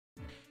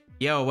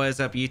Yo, what is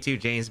up YouTube?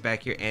 James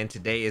Baek here, and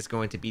today is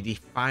going to be the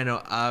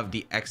final of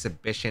the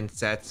exhibition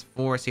sets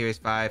for Series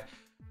 5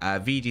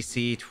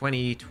 VGC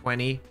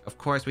 2020. Of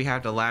course, we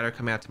have the ladder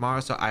coming out tomorrow,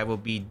 so I will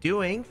be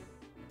doing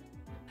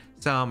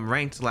some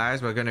ranked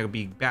ladders. We're going to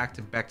be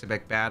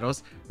back-to-back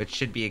battles, which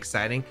should be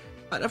exciting.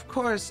 But of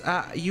course,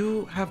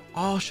 you have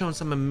all shown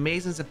some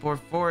amazing support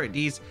for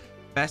these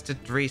best of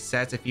 3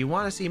 sets. If you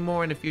want to see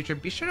more in the future,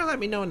 be sure to let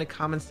me know in the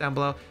comments down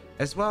below,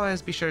 as well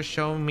as be sure to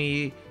show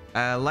me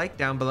like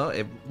down below.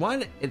 It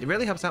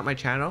really helps out my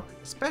channel,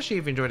 especially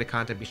if you enjoy the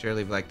content. Be sure to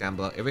leave a like down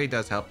below. It really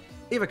does help.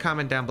 Leave a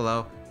comment down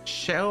below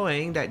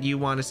showing that you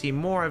want to see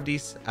more of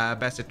these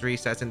best of 3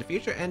 sets in the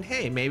future, and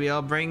hey, maybe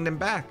I'll bring them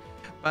back.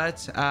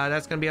 But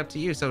that's gonna be up to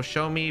you. So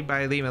show me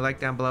by leaving a like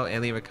down below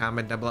and leave a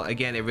comment down below.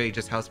 Again, it really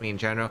just helps me in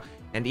general.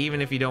 And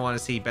even if you don't want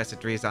to see best of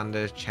 3s on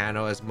the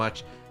channel as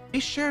much, be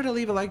sure to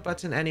leave a like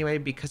button anyway,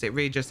 because it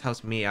really just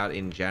helps me out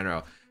in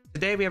general.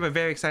 Today we have a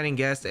very exciting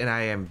guest, and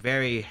I am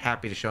very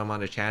happy to show him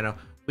on the channel.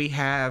 We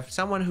have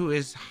someone who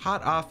is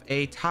hot off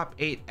a top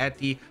 8 at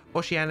the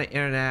Oceania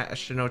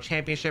International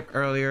Championship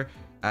earlier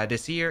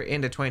this year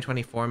in the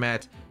 2020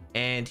 format,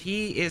 and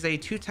he is a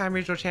 2-time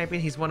regional champion.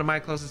 He's one of my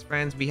closest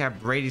friends. We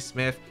have Brady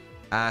Smith,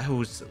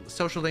 whose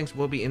social links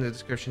will be in the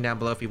description down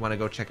below if you want to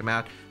go check him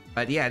out.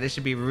 But yeah, this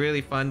should be really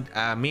fun.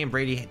 Me and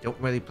Brady don't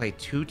really play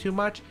too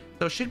much,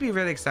 so it should be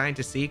really exciting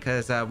to see,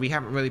 because we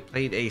haven't really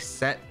played a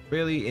set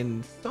really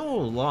in so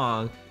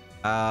long.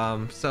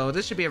 So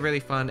this should be a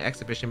really fun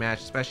exhibition match,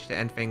 especially to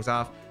end things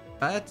off.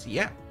 But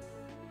yeah,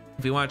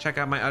 if you want to check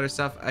out my other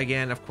stuff,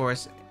 again, of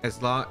course,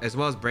 as well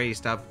as Brady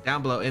stuff,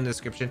 down below in the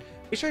description.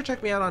 Be sure to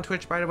check me out on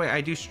Twitch. By the way,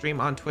 I do stream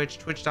on Twitch,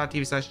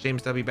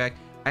 twitch.tv/JamesWBeck.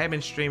 I have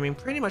been streaming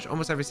pretty much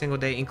almost every single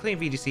day, including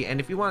VGC. And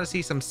if you want to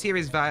see some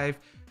Series 5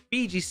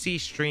 VGC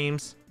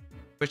streams,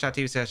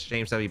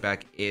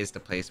 twitch.tv/JamesWBeck is the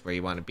place where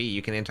you want to be.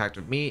 You can interact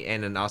with me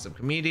and an awesome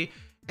community,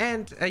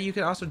 and you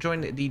can also join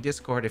the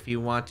Discord if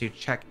you want to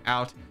check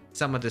out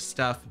some of the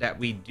stuff that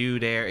we do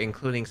there,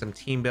 including some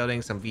team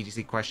building, some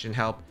VGC question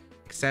help,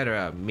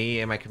 etc. Me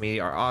and my community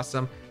are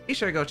awesome. Be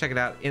sure to go check it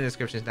out in the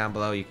descriptions down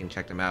below. You can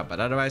check them out. But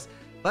otherwise,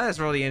 let us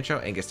roll the intro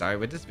and get started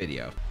with this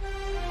video.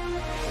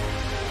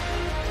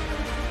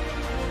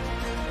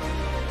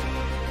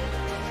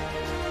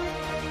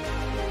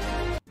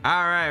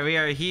 All right, we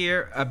are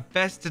here, a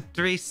best of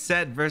 3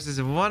 set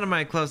versus one of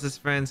my closest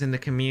friends in the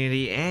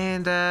community,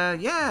 and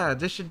yeah,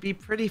 this should be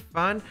pretty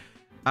fun.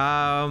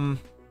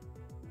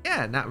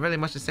 Yeah, not really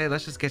much to say.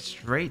 Let's just get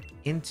straight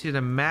into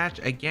the match.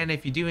 Again,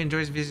 if you do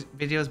enjoy these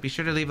videos, be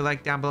sure to leave a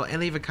like down below and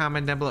leave a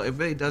comment down below. It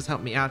really does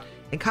help me out.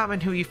 And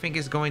comment who you think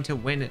is going to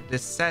win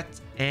this set,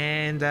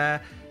 and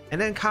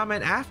then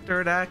comment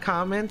after that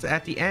comment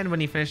at the end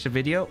when you finish the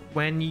video,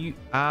 when you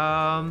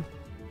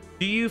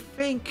do you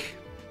think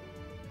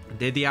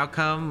did the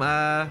outcome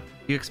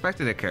you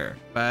expected to occur.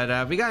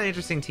 But we got an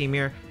interesting team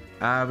here.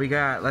 We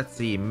got, let's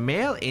see,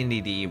 male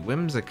Indeedee,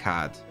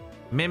 Whimsicott,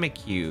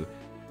 Mimikyu,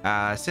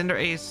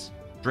 Cinderace,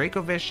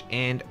 Dracovish,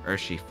 and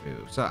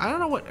Urshifu. So I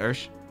don't know what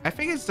I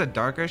think it's the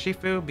dark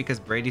Urshifu, because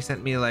Brady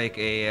sent me like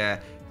a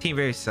team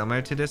very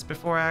similar to this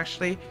before,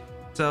 actually.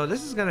 So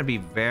this is gonna be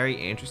very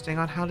interesting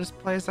on how this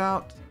plays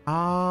out.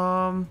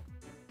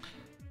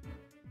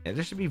 Yeah,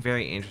 this should be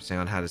very interesting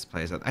on how this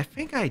plays out. I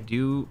think I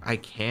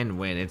can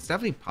win. It's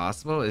definitely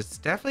possible. It's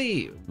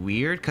definitely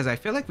weird, because I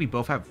feel like we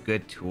both have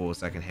good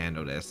tools that can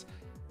handle this.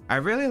 I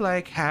really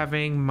like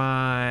having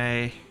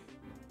my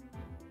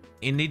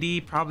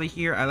Indeedee probably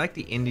here. I like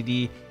the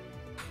Indeedee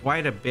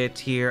quite a bit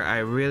here. I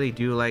really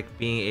do like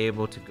being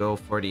able to go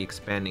for the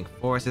expanding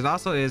force. It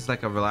also is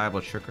like a reliable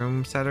trick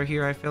room setter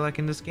here, I feel like,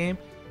 in this game.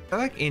 I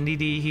like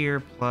Indeedee here,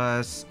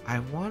 plus I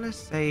want to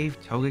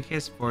save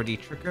Togekiss for the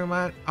trick room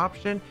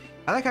option.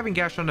 I like having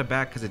Gastrodon on the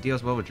back because it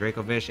deals well with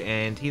Dracovish,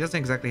 and he doesn't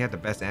exactly have the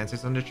best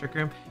answers on the trick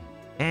room.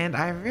 And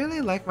I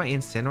really like my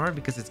Incineroar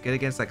because it's good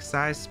against like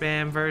size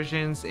spam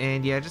versions,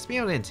 and yeah, just being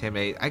able to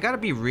intimidate. I gotta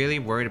be really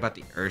worried about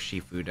the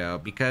Urshifu though,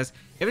 because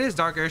if it is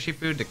dark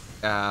Urshifu, the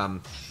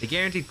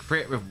guaranteed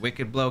crit with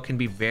Wicked Blow can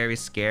be very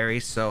scary.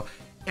 So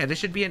yeah, this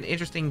should be an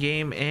interesting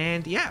game.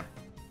 And yeah,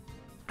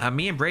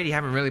 me and Brady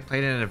haven't really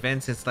played in an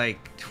event since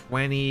like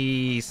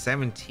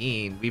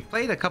 2017. We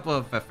played a couple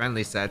of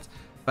friendly sets,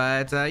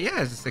 but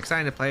yeah, it's just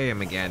exciting to play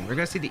him again. We're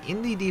gonna see the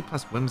Indeedee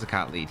plus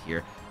Whimsicott lead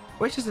here,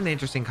 which is an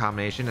interesting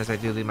combination, as I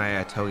do leave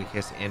my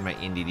Togekiss and my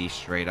Indeedee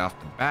straight off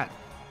the bat.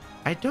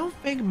 I don't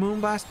think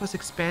Moonblast plus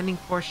Expanding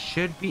Force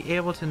should be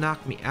able to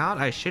knock me out.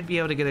 I should be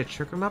able to get a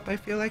Trick Room up, I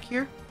feel like,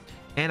 here.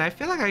 And I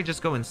feel like I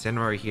just go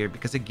Incineroar here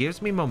because it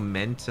gives me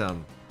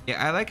momentum.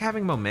 Yeah, I like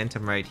having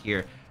momentum right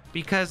here,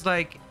 because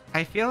like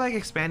I feel like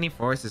Expanding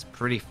Force is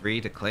pretty free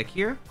to click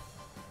here.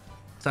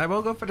 So I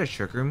will go for the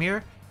Trick Room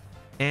here.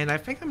 And I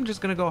think I'm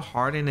just going to go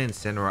hard in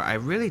Incineroar. I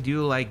really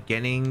do like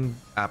getting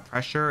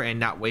pressure and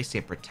not wasting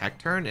a Protect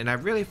turn. And I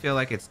really feel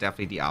like it's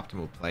definitely the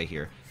optimal play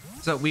here.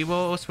 So we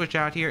will switch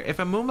out here. If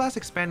a Moonblast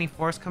Expanding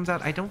Force comes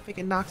out, I don't think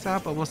it knocks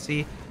out, but we'll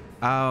see.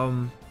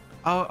 Oh,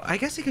 I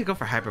guess he could go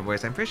for Hyper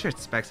Voice. I'm pretty sure it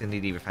specs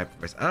Indeedee with Hyper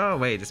Voice. Oh,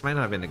 wait, this might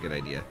not have been a good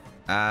idea.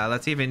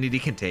 Let's see if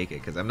Indeedee can take it,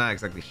 because I'm not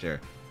exactly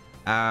sure.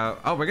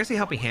 Oh, we're gonna see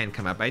Helping Hand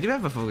come up. I do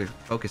have a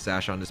Focus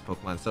Sash on this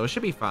Pokemon, so it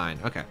should be fine.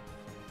 Okay.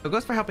 So it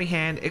goes for Helping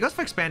Hand. It goes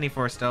for Expanding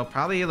Force though.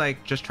 Probably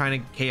like just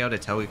trying to KO the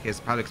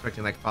Togekiss. Probably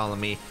expecting like Follow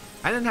Me.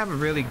 I didn't have a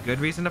really good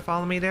reason to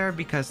Follow Me there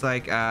because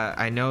like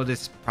I know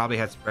this probably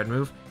had Spread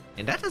Move.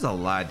 And that does a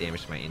lot of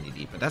damage to my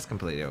Indeedee, but that's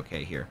completely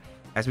okay here.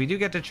 As we do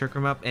get the Trick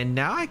Room up, and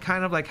now I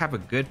kind of like have a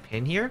good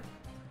pin here.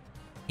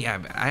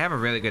 Yeah, I have a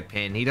really good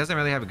pin. He doesn't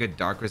really have a good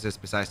Dark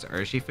Resist besides the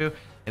Urshifu.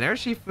 And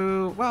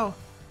Urshifu, well,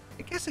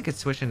 I guess I could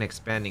switch in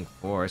Expanding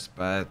Force,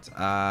 but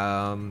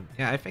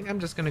yeah, I think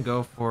I'm just gonna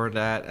go for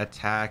that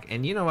attack.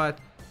 And you know what?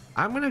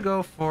 I'm gonna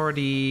go for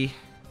the...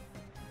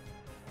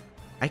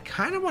 I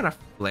kind of want to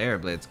Flare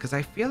Blitz because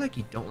I feel like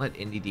you don't let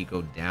Indeedee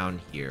go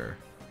down here.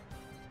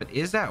 But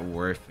is that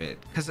worth it?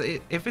 Because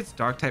if it's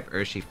Dark type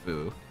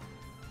Urshifu,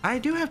 I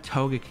do have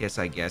Togekiss,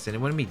 I guess, and it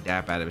wouldn't be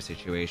that bad of a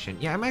situation.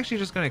 Yeah, I'm actually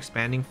just going to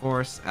Expanding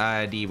Force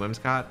the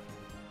Whimsicott.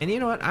 And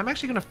you know what? I'm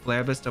actually going to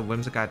Flare Blitz the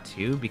Whimsicott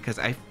too, because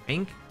I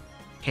think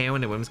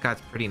KOing the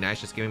Whimsicott's pretty nice,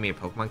 just giving me a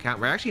Pokemon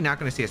count. We're actually not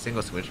going to see a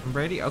single switch from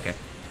Brady. Okay.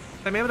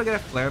 So I'm able to get a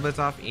Flare Blitz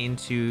off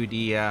into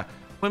the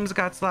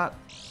Whimsicott slot,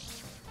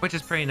 which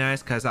is pretty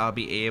nice because I'll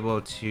be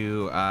able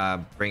to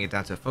bring it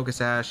down to a Focus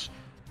Sash.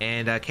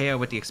 And KO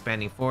with the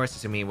Expanding Force,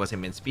 assuming he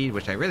wasn't min speed,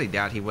 which I really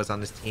doubt he was on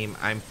this team.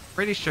 I'm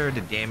pretty sure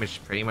the damage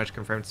pretty much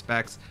confirmed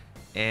specs.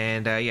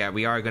 And yeah,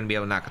 we are going to be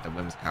able to knock out the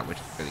Whimsicott, which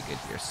is really good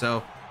here.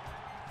 So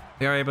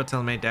we are able to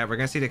eliminate that. We're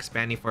going to see the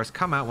Expanding Force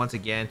come out once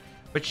again,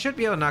 which should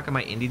be able to knock out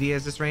my Indeedee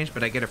as this range,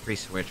 but I get a free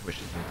switch, which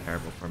is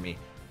terrible for me.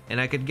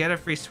 And I could get a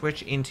free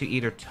switch into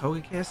either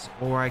Togekiss,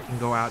 or I can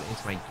go out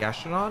into my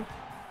Gastrodon.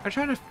 I'm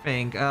trying to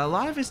think. A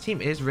lot of his team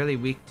is really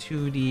weak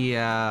to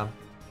the...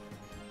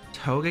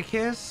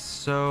 Togekiss,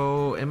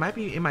 so it might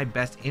be in my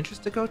best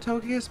interest to go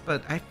Togekiss,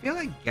 but I feel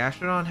like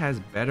Gastrodon has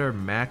better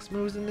max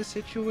moves in this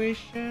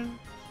situation.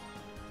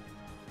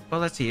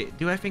 Well, let's see.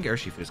 Do I think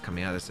Urshifu is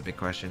coming out? That's a big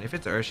question. If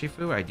it's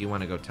Urshifu, I do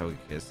want to go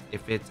Togekiss.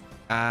 If it's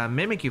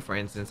Mimikyu, for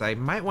instance, I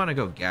might want to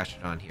go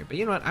Gastrodon here. But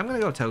you know what? I'm going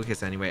to go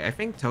Togekiss anyway. I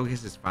think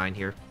Togekiss is fine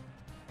here.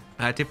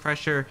 To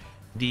pressure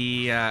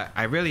the...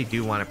 I really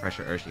do want to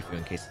pressure Urshifu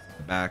in case it's in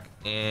the back.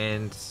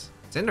 And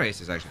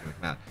Cinderace is actually going to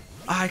come out.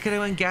 Oh, I could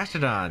have went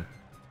Gastrodon.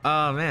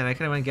 Oh man, I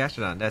could have went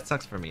Gastrodon. That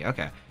sucks for me.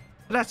 Okay.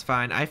 But that's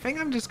fine. I think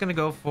I'm just going to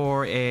go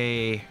for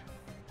a...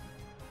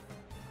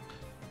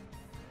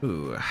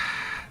 Ooh,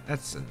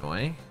 that's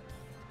annoying.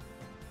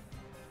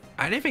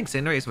 I didn't think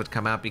Cinderace would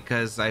come out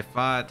because I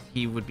thought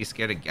he would be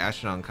scared of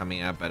Gastrodon coming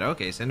out. But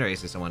okay,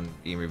 Cinderace is the one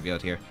being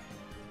revealed here.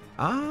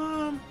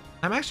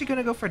 I'm actually going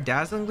to go for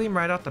Dazzling Gleam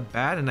right off the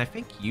bat, and I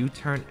think you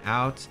turn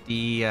out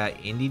the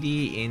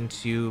Indeedee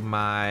into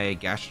my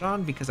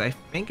Gastrodon because I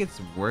think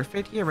it's worth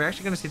it here. We're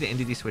actually going to see the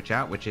Indeedee switch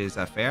out, which is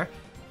fair.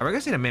 We're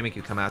going to see the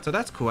Mimikyu come out, so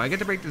that's cool. I get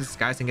to break the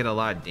disguise and get a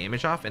lot of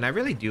damage off, and I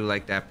really do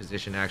like that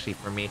position actually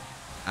for me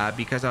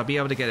because I'll be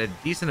able to get a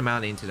decent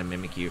amount into the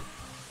Mimikyu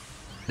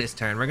this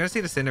turn. We're going to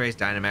see the Cinderace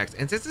Dynamax,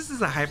 and since this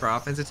is a hyper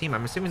offensive team,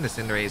 I'm assuming the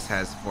Cinderace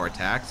has 4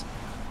 attacks.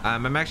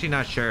 I'm actually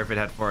not sure if it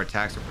had 4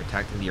 attacks for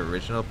protecting the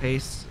original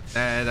pace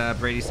that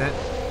Brady sent,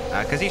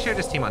 because he shared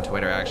his team on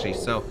Twitter actually.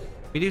 So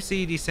we do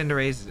see the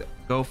Cinderace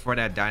go for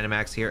that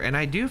Dynamax here, and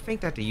I do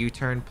think that the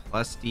U-turn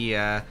plus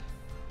the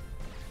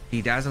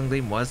Dazzling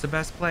Gleam was the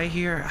best play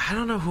here. I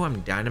don't know who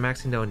I'm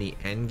Dynamaxing though in the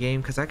end game,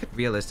 because I could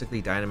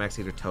realistically Dynamax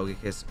either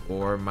Togekiss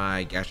or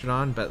my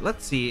Gastrodon, but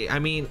let's see. I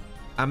mean,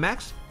 a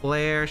Max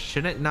Flare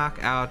shouldn't knock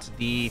out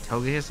the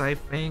Togekiss, I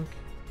think.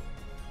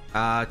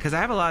 Because I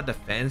have a lot of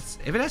defense.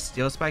 If it has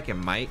Steel Spike, it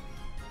might.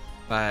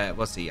 But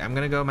we'll see. I'm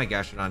going to go my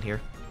Gastrodon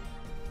here.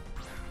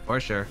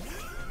 For sure.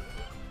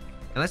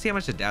 And let's see how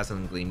much the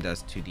Dazzling Gleam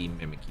does to the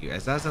Mimikyu.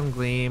 As Dazzling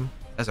Gleam,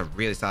 that's a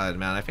really solid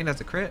amount. I think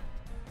that's a crit.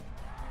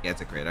 Yeah,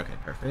 it's a crit. Okay,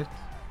 perfect.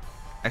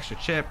 Extra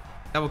chip.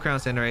 Double Crown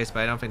Cinderace,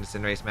 but I don't think the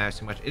Cinderace matters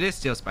too much. It is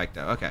Steel Spike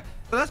though. Okay.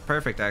 So that's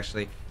perfect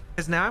actually.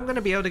 Because now I'm going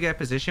to be able to get a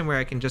position where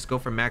I can just go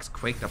for Max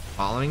Quake the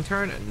following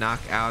turn and knock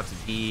out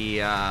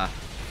the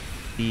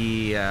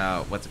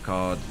what's it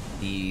called,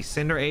 the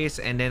Cinderace,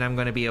 and then I'm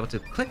going to be able to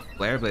click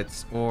Flare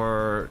Blitz,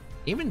 or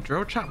even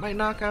Drill Chop might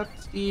knock out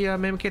the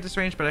Mimikyu at this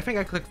range, but I think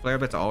I click Flare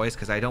Blitz always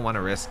because I don't want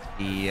to risk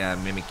the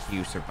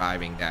Mimikyu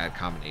surviving that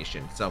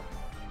combination. So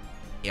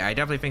yeah, I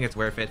definitely think it's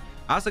worth it.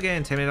 I also get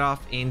Intimidate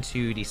off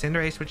into the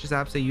Cinderace, which is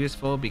absolutely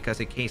useful because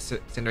in case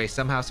Cinderace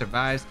somehow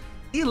survives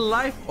the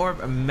Life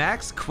Orb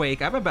Max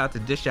Quake, I'm about to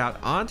dish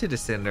out onto the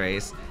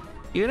Cinderace.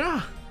 You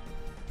know,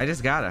 I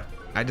just gotta.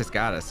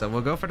 So we'll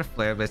go for the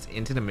Flare Blitz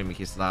into the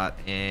Mimikyu slot,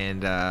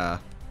 and yeah,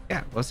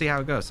 we'll see how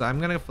it goes. So I'm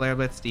gonna Flare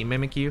Blitz the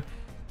Mimikyu,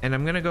 and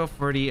I'm gonna go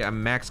for the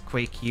Max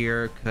Quake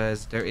here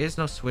because there is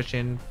no switch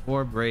in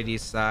for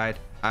Brady's side.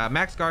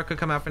 Max Guard could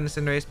come out from the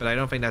Cinderace, but I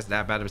don't think that's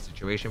that bad of a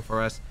situation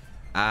for us.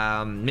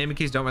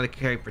 Mimikyus don't really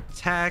carry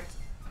Protect.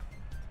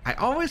 I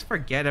always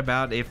forget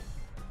about if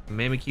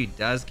Mimikyu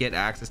does get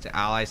access to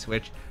Ally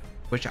Switch,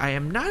 which I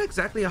am not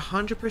exactly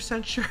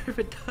 100% sure if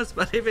it does,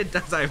 but if it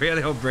does, I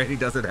really hope Brady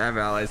doesn't have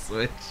Ally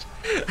Switch.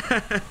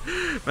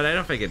 But I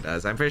don't think it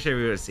does. I'm pretty sure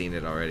we would have seen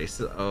it already.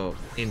 So,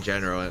 in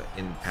general,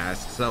 in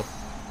past. So,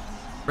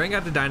 Bring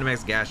out the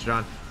Dynamax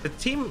Gastrodon. The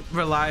team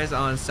relies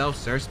on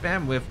self-surf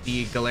spam with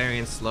the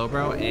Galarian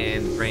Slowbro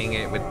and bring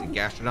it with the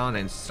Gastrodon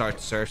and start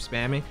surf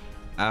spamming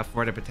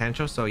for the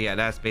potential. So yeah,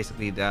 that's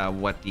basically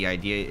what the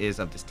idea is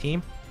of this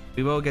team.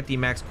 We will get the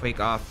Max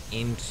Quake off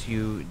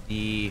into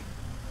the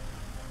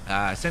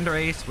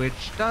Cinderace,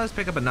 which does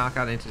pick up a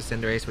knockout into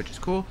Cinderace, which is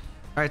cool. All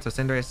right, so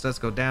Cinderace does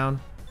go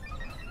down.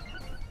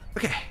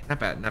 Okay, not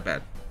bad, not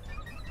bad.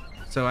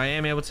 So I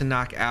am able to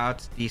knock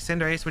out the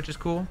Cinderace, which is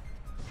cool.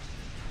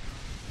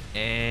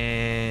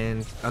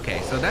 And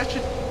okay, so that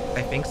should,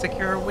 I think,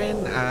 secure a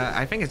win.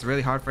 I think it's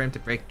really hard for him to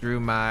break through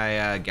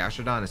my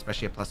Gastrodon,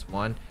 especially at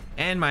 +1,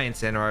 and my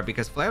Incineroar,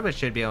 because Flare Blitz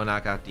should be able to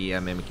knock out the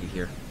Mimikyu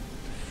here.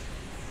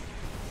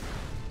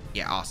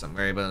 Yeah, awesome.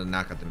 We're able to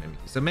knock out the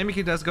Mimikyu. So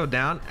Mimikyu does go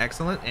down.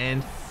 Excellent.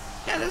 And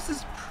yeah, this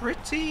is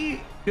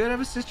pretty good of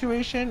a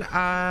situation.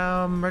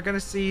 We're gonna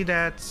see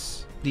that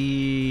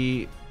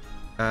the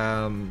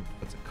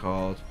what's it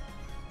called?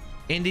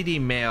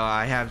 Indeedee-Male.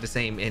 I have the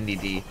same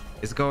Indeedee.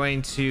 Is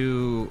going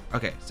to...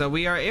 Okay, so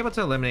we are able to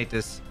eliminate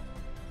this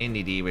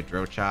Indeedee with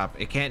Drill Chop.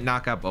 It can't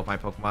knock out both my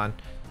Pokemon,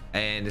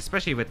 and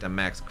especially with the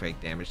max Quake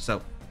damage. So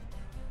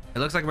it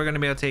looks like we're going to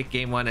be able to take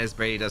game 1 as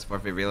Brady does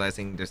forfeit,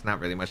 realizing there's not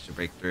really much to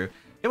break through.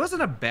 It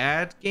wasn't a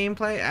bad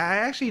gameplay. I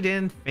actually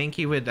didn't think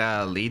he would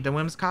lead the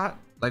Whimsicott.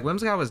 Like,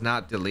 Whimsicott was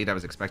not the lead I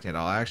was expecting at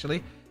all,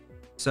 actually.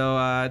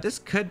 So this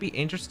could be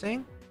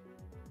interesting.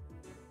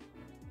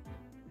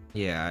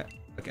 Yeah,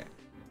 okay.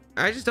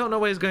 I just don't know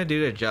what he's going to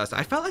do to adjust.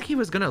 I felt like he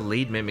was going to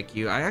lead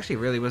Mimikyu. I actually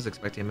really was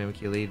expecting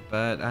Mimikyu lead,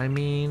 but I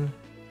mean,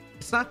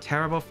 it's not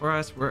terrible for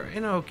us. We're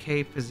in an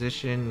okay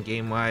position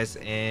game-wise,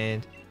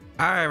 and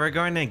all right, we're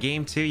going to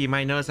game 2. You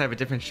might notice I have a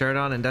different shirt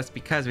on, and that's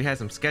because we had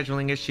some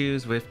scheduling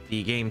issues with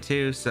the game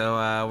 2.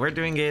 So we're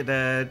doing it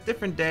a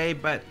different day,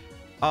 but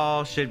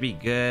all should be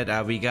good.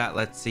 We got,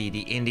 let's see,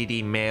 the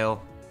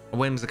Indeedee-Male,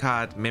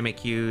 Whimsicott,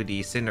 Mimikyu,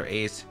 the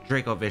Cinderace,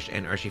 Dracovish,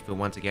 and Urshifu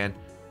once again.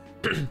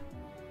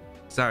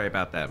 Sorry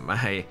about that.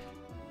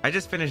 I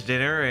just finished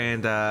dinner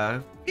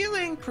and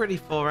feeling pretty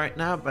full right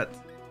now, but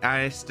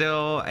I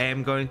still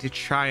am going to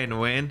try and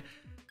win.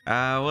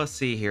 We'll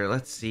see here.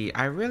 Let's see.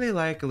 I really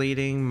like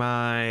leading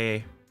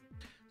my...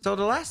 So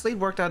the last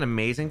lead worked out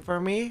amazing for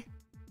me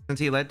since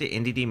he led the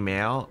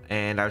Indeedee-Male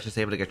and I was just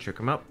able to get Trick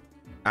him up.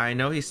 I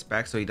know he's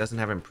spec, so he doesn't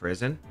have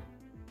Imprison.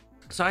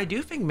 So I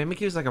do think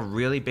Mimikyu is like a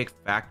really big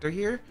factor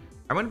here.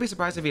 I wouldn't be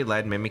surprised if he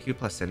led Mimikyu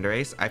plus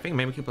Cinderace. I think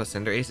Mimikyu plus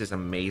Cinderace is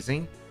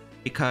amazing,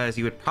 because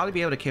you would probably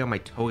be able to KO my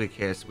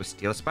Togekiss with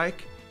Steel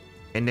Spike,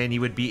 and then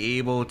you would be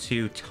able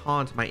to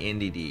taunt my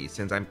Indeedee,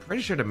 since I'm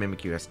pretty sure the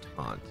Mimikyu has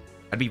taunt.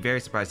 I'd be very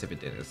surprised if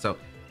it didn't. So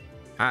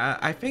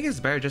I think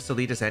it's better just to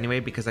lead this anyway,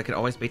 because I could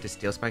always bait the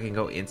Steel Spike and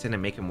go instant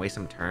and make him waste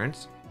some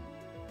turns.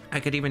 I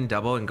could even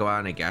double and go out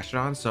on a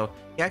Gastrodon. So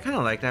yeah, I kind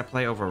of like that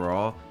play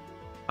overall.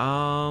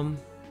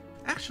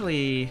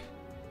 Actually,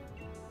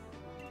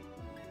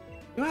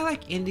 do I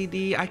like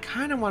Indeedee? I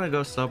kind of want to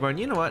go Slowbro, and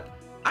you know what?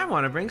 I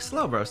want to bring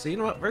Slowbro. So you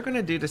know what? We're going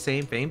to do the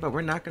same thing, but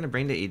we're not going to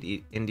bring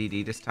the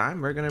Indeedee this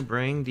time. We're going to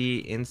bring the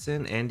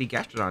Instant and the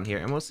Gastrodon here,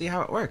 and we'll see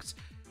how it works.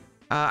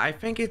 I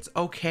think it's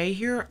okay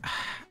here.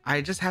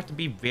 I just have to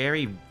be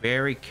very,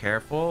 very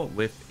careful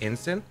with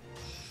Instant.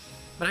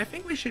 But I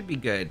think we should be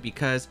good,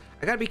 because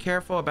I got to be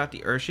careful about the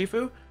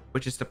Urshifu,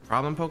 which is the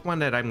problem Pokemon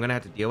that I'm going to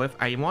have to deal with.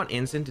 I want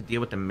Instant to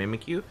deal with the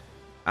Mimikyu.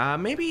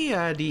 Maybe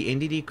the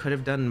Indeedee could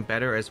have done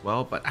better as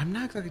well, but I'm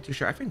not exactly too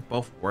sure. I think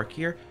both work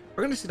here.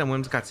 We're going to see the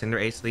Whimsicott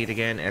Cinderace lead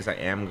again, as I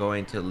am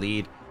going to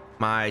lead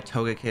my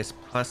Togekiss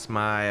plus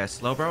my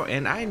Slowbro.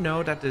 And I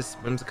know that this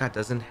Whimsicott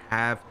doesn't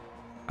have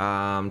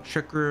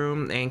Trick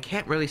Room and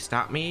can't really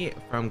stop me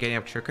from getting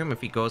up Trick Room if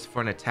he goes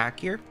for an attack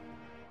here.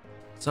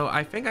 So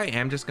I think I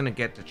am just going to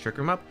get the Trick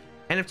Room up.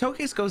 And if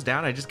Togekiss goes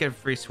down, I just get a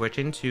free switch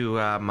into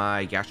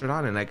my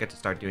Gastrodon and I get to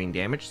start doing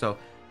damage. So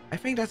I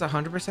think that's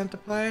 100% to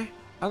play.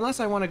 Unless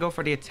I want to go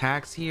for the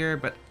attacks here,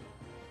 but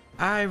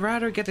I'd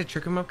rather get the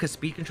Trick Room up because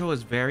speed control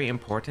is very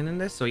important in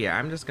this. So yeah,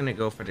 I'm just going to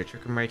go for the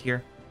Trick Room right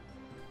here.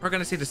 We're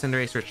going to see the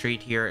Cinderace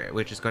retreat here,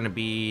 which is going to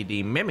be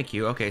the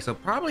Mimikyu. Okay, so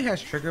probably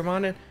has Trick Room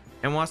on it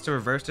and wants to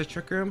reverse the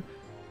Trick Room.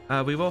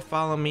 We will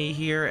follow me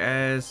here,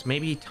 as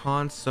maybe he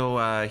taunts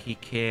so he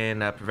can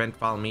prevent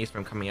follow me's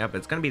from coming up.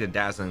 It's going to be the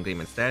Dazzling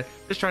Gleam instead.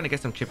 Just trying to get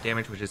some chip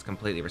damage, which is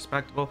completely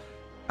respectable.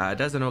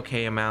 Does an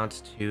okay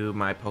amount to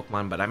my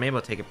Pokemon, but I'm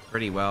able to take it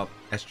pretty well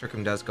as Trick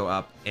Room does go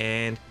up.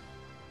 And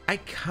I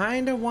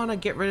kind of want to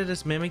get rid of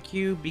this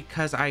Mimikyu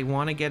because I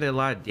want to get a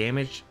lot of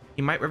damage.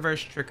 He might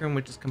reverse Trick Room,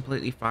 which is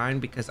completely fine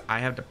because I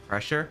have the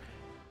pressure.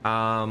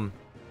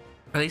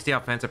 At least the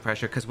offensive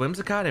pressure, because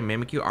Whimsicott and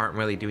Mimikyu aren't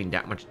really doing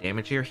that much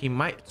damage here. He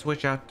might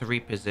switch out to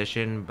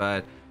reposition,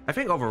 but I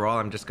think overall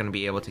I'm just going to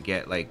be able to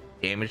get like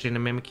damage into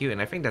Mimikyu, and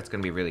I think that's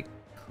going to be really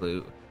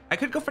cool. I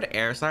could go for the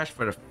Air Slash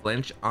for the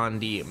flinch on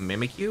the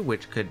Mimikyu,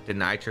 which could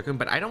deny Trick Room,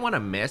 but I don't want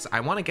to miss. I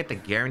want to get the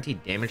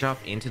guaranteed damage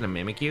off into the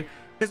Mimikyu,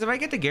 because if I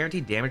get the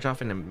guaranteed damage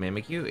off in the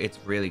Mimikyu, it's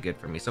really good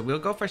for me. So we'll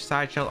go for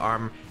Side Shell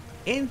Arm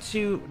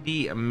into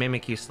the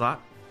Mimikyu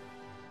slot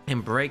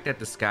and break that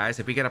disguise.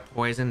 If we get a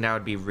poison, that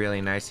would be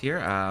really nice here.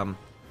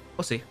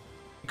 We'll see.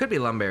 It could be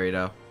Lumberry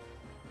though.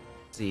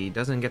 Let's see,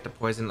 doesn't get the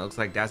poison. It looks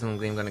like Dazzling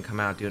Gleam going to come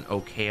out, do an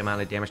okay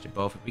amount of damage to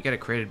both. If we get a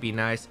crit, it'd be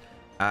nice.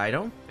 I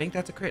don't think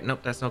that's a crit. Nope,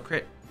 that's no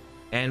crit.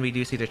 And we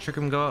do see the Trick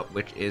Room go up,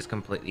 which is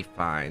completely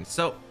fine.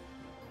 So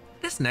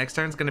this next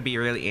turn is going to be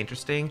really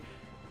interesting.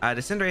 The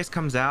Cinderace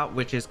comes out,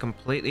 which is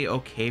completely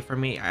okay for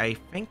me. I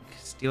think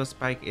Steel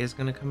Spike is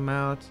going to come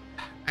out.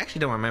 I actually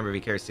don't remember if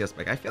he carried Steel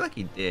Spike. I feel like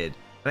he did,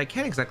 but I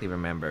can't exactly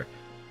remember.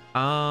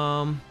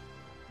 I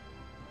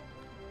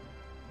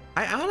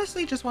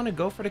honestly just want to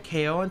go for the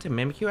KO into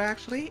Mimikyu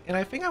actually, and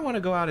I think I want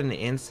to go out in the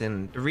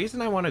instant. The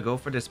reason I want to go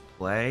for this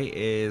play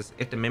is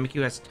if the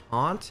Mimikyu has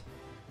Taunt,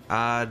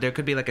 there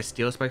could be like a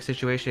Steel Spike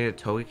situation in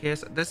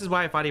Togekiss. This is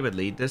why I thought he would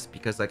lead this,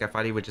 because like I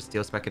thought he would just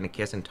Steel Spike in the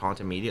Kiss and Taunt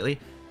immediately.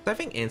 So I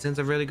think Instant's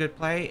a really good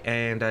play,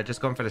 and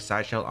just going for the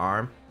Side Shell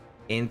Arm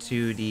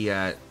into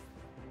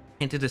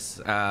this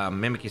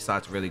Mimikyu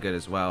slot's really good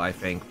as well, I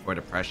think, for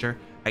the pressure.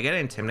 I get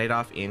an Intimidate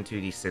off into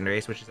the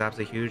Cinderace, which is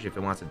absolutely huge. If it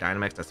wants to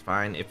Dynamax, that's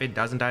fine. If it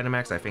doesn't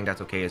Dynamax, I think that's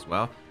okay as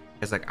well,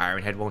 because like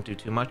Iron Head won't do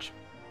too much.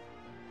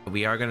 But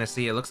we are going to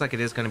see, it looks like it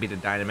is going to be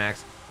the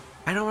Dynamax.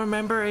 I don't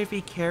remember if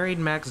he carried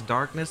Max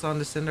Darkness on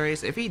the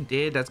Cinderace. If he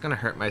did, that's going to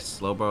hurt my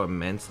Slowbro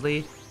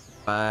immensely,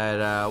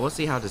 but we'll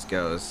see how this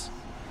goes.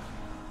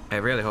 I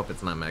really hope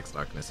it's not Max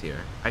Darkness here.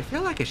 I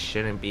feel like it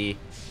shouldn't be,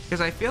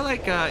 because I feel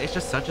like it's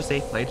just such a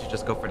safe play to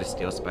just go for the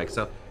Steel Spike.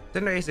 So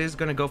Cinderace is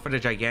going to go for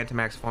the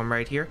Gigantamax form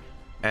right here,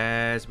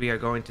 as we are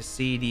going to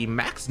see the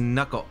Max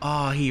Knuckle.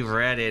 Oh, he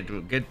read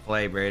it. Good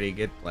play, Brady.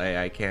 Good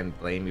play. I can't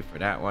blame you for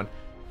that one.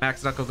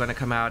 Max Knuckle going to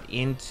come out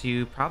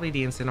into probably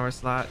the Incineroar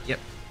slot. Yep.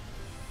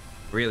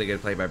 Really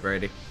good play by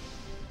Brady.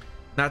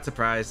 Not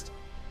surprised.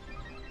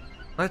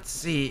 Let's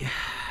see.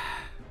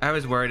 I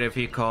was worried if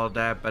he called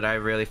that, but I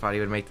really thought he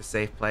would make the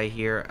safe play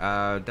here.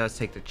 Does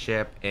take the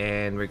chip,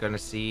 and we're going to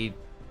see,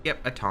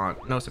 yep, a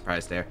taunt. No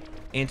surprise there.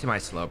 Into my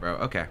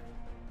Slowbro. Okay.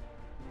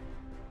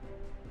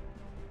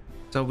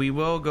 So we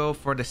will go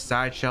for the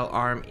Side Shell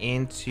Arm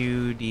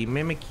into the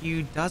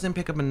Mimikyu. Doesn't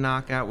pick up a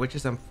knockout, which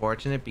is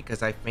unfortunate,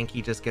 because I think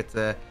he just gets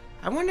a...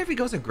 I wonder if he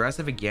goes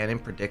aggressive again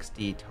and predicts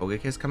the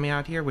Togekiss coming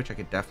out here, which I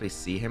could definitely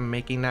see him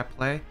making that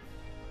play.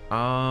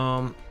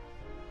 I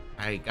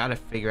gotta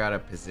figure out a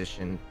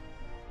position.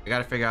 I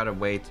gotta figure out a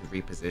way to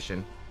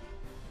reposition.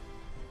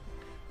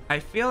 I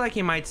feel like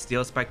he might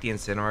Steel Spike the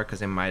Incineroar,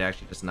 because it might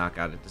actually just knock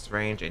out at this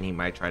range, and he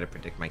might try to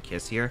predict my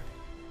Kiss here.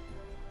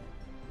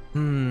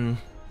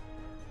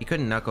 He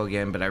couldn't Knuckle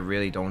again, but I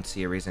really don't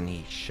see a reason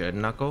he should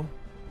Knuckle.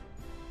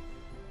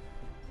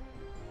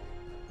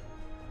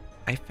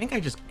 I think I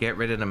just get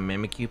rid of the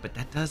Mimikyu, but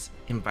that does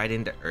invite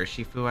into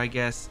Urshifu, I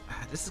guess.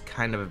 This is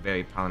kind of a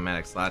very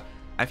problematic slot.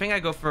 I think I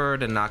go for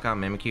the knockout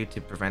Mimikyu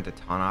to prevent the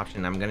taunt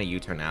option. I'm going to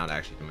U-turn out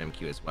actually the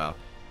Mimikyu as well.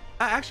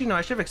 Actually, no,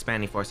 I should have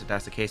Expanding Force if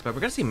that's the case, but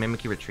we're going to see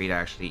Mimikyu retreat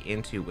actually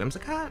into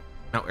Whimsicott?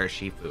 No,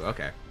 Urshifu,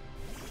 okay.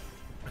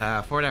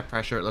 For that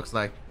pressure, it looks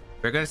like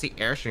we're going to see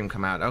Airstream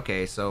come out.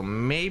 Okay, so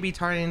maybe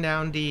targeting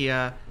down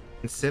the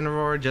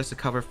Incineroar just to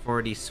cover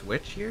for the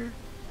switch here.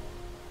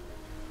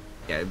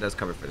 Yeah, it does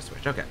cover for the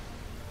switch. Okay.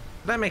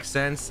 That makes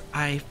sense.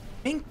 I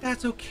think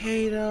that's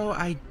okay, though.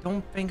 I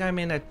don't think I'm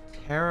in a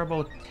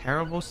terrible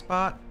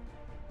spot.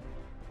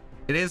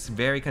 It is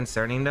very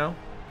concerning, though,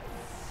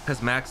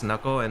 because Max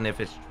Knuckle, and if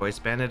it's Choice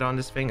Banded on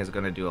this thing, is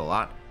going to do a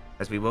lot.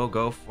 As we will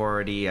go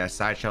for the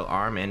Side Shell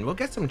Arm, and we'll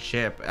get some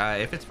chip.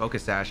 If it's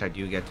Focus Sash, I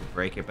do get to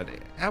break it, but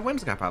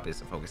Whimsicott probably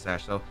is a Focus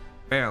Sash, so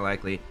very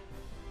unlikely.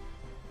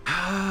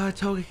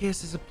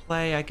 Togekiss is a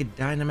play. I could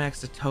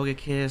Dynamax the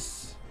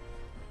Togekiss,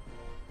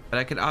 but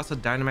I could also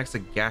Dynamax the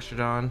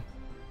Gastrodon,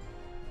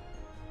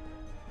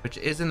 which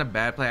isn't a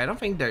bad play. I don't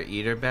think they're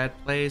either bad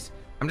plays.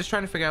 I'm just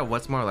trying to figure out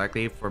what's more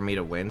likely for me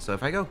to win. So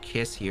if I go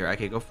Kiss here, I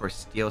could go for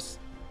Steel.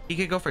 He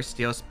could go for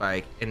Steel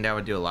Spike, and that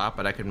would do a lot,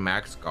 but I could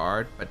Max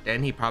Guard, but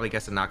then he probably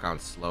gets a knockout on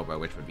Slowbro,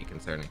 which would be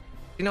concerning.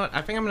 You know what?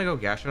 I think I'm going to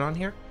go Gastrodon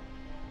here.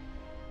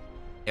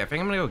 Yeah, I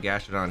think I'm going to go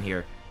Gastrodon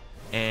here.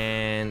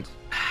 And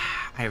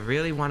I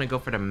really want to go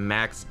for the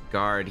Max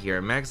Guard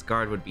here. Max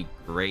Guard would be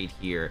great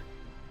here.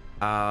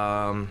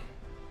 I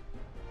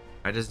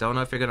just don't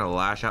know if you're going to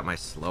lash out my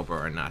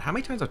Slowbro or not. How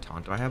many turns of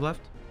Taunt do I have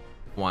left?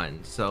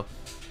 1. So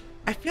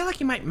I feel like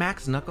he might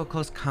Max Knuckle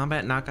Close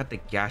Combat, knock out the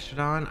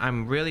Gastrodon.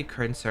 I'm really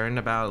concerned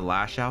about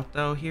Lash Out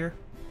though here.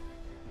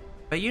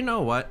 But you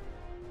know what?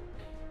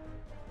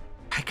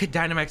 I could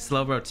Dynamax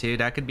Slowbro too.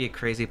 That could be a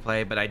crazy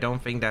play, but I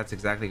don't think that's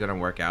exactly going to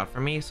work out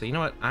for me. So you know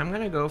what? I'm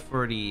going to go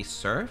for the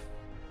Surf.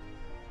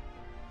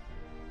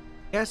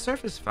 Yeah,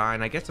 Surf is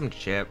fine. I get some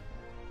chip.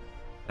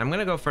 I'm going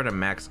to go for the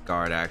Max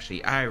Guard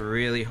actually. I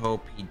really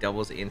hope he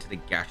doubles into the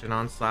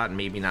Gastrodon slot,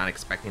 maybe not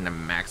expecting the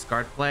Max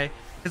Guard play.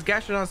 Because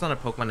Gastrodon's not a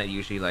Pokemon that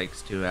usually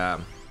likes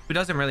to, who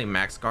doesn't really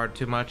Max Guard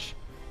too much.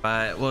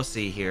 But we'll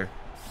see here.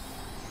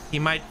 He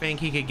might think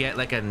he could get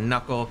like a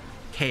Knuckle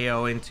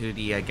KO into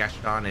the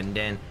Gastrodon, and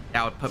then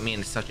that would put me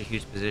in such a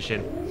huge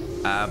position.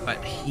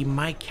 But he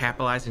might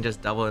capitalize and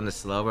just double in the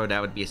Slowbro.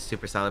 That would be a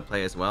super solid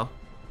play as well.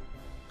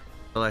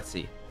 So let's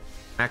see.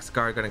 Max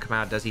Guard going to come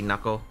out. Does he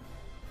Knuckle?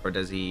 Or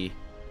does he...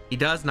 He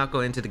does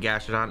Knuckle into the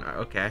Gastrodon.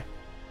 Okay.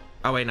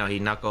 Oh wait, no, he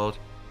knuckled.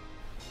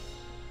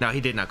 No, he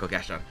did knuckle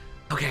Gastrodon.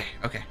 Okay,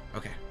 okay,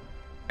 okay.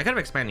 I could have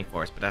expanding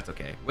force, but that's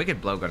okay.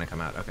 Wicked Blow gonna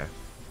come out. Okay.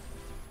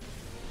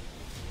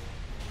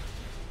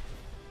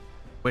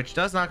 Which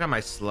does knock out my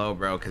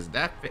Slowbro, because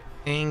that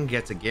thing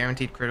gets a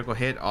guaranteed critical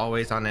hit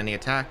always on any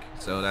attack,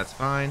 so that's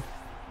fine.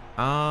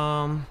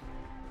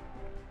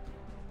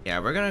 Yeah,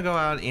 we're gonna go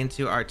out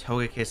into our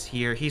Togekiss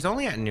here. He's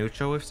only at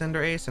neutral with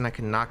Cinderace, and I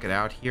can knock it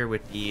out here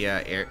with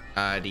the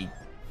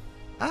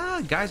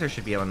Geyser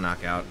should be able to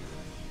knock out.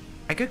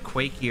 I could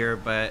Quake here,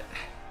 but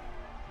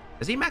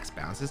does he max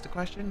bounce is the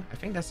question? I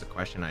think that's the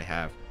question I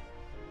have.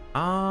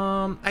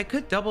 I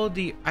could target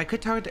the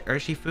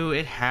Urshifu.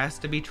 It has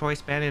to be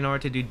Choice Band in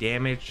order to do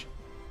damage,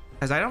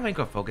 because I don't think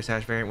a Focus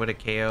Sash variant would have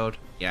KO'd.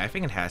 Yeah, I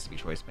think it has to be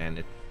Choice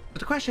Banded. But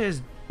the question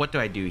is, what do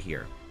I do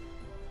here?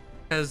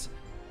 Because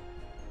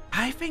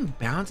I think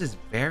bounce is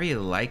very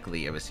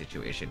likely of a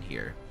situation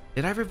here.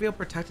 Did I reveal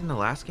Protect in the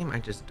last game? I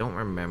just don't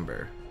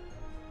remember.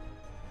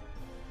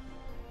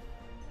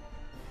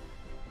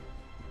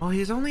 Oh,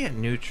 he's only at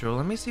neutral.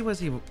 Let me see, is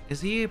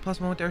he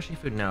 +1 with the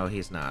Urshifu? No,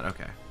 he's not.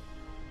 Okay.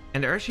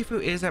 And the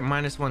Urshifu is at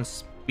 -1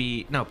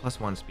 speed. No,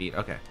 +1 speed.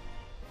 Okay.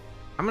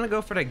 I'm gonna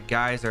go for the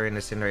Geyser in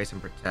the Cinderace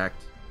and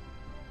Protect.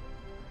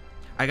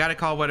 I gotta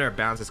call whether a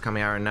bounce is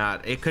coming out or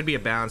not. It could be a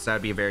bounce. That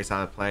would be a very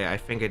solid play. I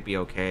think it'd be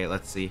okay.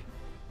 Let's see.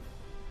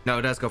 No,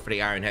 it does go for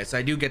the Iron Head, so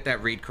I do get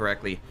that read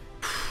correctly.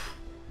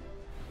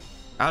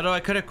 Although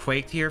I could have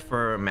Quaked here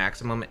for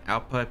maximum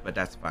output, but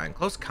that's fine.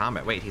 Close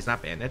Combat. Wait, he's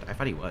not banded? I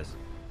thought he was.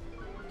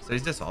 So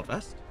he's Assault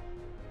Vest?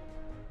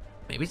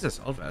 Maybe he's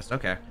Assault Vest.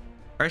 Okay.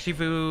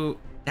 Urshifu,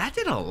 that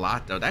did a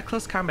lot though. That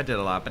Close Combat did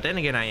a lot, but then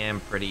again, I am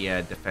pretty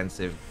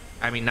defensive.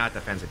 I mean, not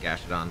defensive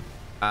Gastrodon.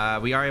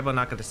 We are able to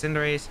knock out the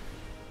Cinderace.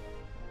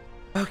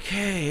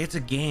 Okay, it's a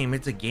game.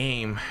 It's a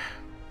game.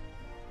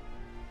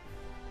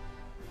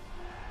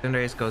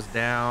 Cinderace goes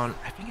down.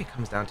 I think it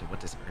comes down to what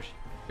this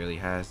Urshifu really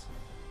has.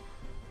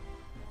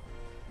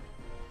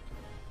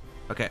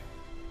 Okay.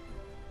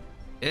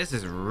 This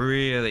is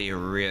really,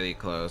 really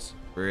close.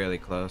 Really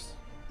close.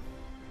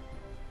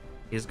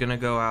 He's gonna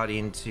go out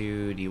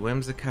into the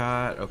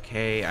Whimsicott.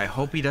 Okay, I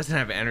hope he doesn't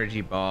have Energy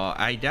Ball.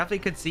 I definitely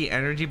could see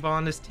Energy Ball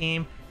on this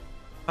team.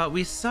 But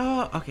we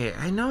saw... Okay,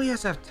 I know he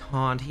has to have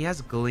Taunt. He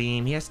has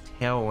Gleam. He has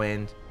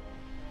Tailwind.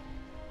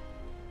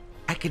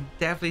 I could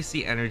definitely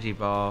see Energy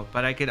Ball,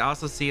 but I could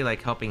also see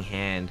like Helping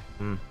Hand.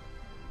 I'm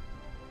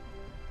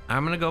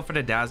gonna go for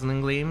the Dazzling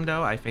Gleam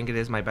though. I think it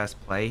is my best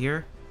play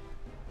here.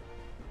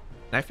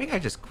 And I think I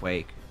just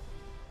Quake.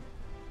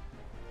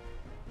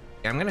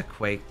 Yeah, I'm gonna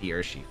Quake the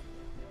Urshifu.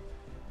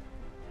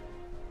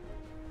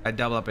 I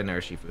double up in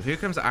Urshifu. Here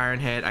comes Iron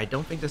Head. I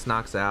don't think this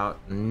knocks out.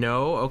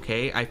 No,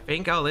 okay. I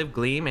think I'll live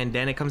Gleam, and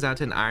then it comes out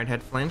to an Iron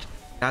Head flinch.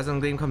 Dazzling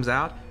Gleam comes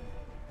out.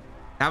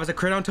 That was a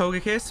crit on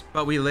Togekiss,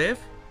 but we live.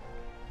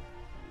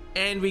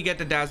 And we get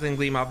the Dazzling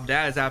Gleam off.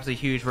 That is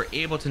absolutely huge. We're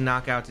able to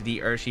knock out the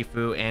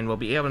Urshifu, and we'll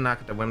be able to knock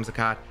out the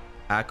Whimsicott.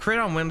 Crit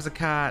on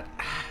Whimsicott.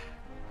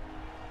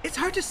 It's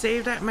hard to say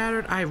if that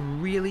mattered. I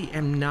really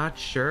am not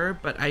sure,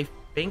 but I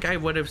think I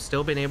would have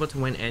still been able to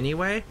win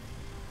anyway.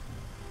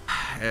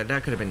 Yeah,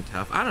 that could have been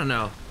tough. I don't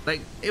know. Like,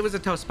 it was a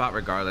tough spot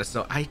regardless,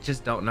 so I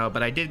just don't know.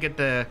 But I did get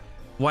the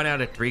 1 out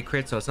of 3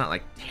 crit, so it's not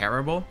like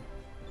terrible,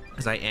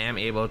 because I am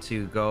able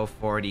to go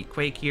for the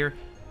Quake here,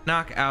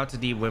 knock out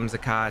the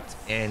Whimsicott,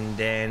 and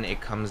then it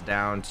comes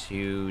down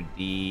to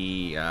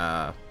the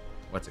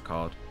what's it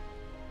called?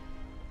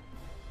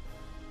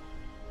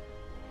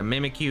 The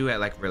Mimikyu at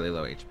like really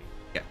low HP.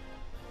 Yeah.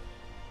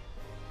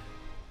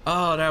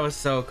 Oh, that was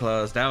so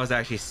close. That was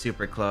actually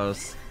super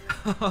close.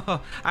 I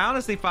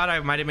honestly thought I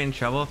might have been in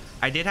trouble.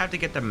 I did have to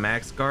get the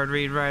max guard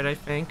read right, I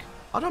think.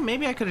 Although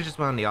maybe I could have just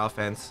went on the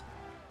offense.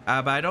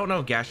 But I don't know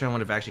if Gastrodon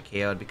would have actually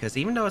KO'd, because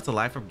even though it's a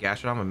Life Orb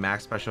Gastrodon with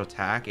max special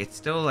attack, it's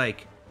still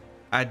like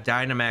a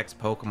Dynamax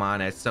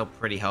Pokemon at still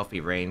pretty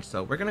healthy range.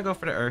 So we're gonna go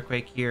for the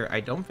Earthquake here. I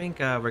don't think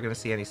we're gonna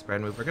see any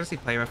spread move. We're gonna see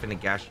Play Rough into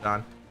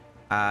Gastrodon.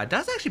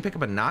 Does actually pick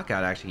up a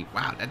knockout actually.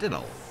 Wow, that did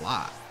a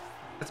lot.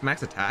 That's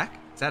max attack.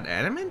 Is that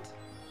adamant?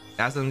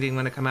 Dazzling Gleam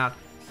gonna come out,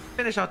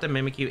 finish off the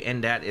Mimikyu,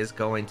 and that is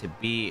going to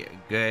be a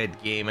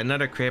good game.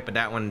 Another crit, but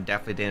that one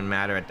definitely didn't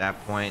matter at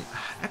that point.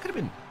 That could have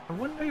been...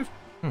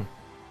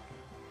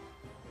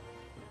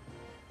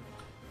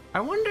 I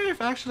wonder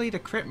if actually the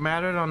crit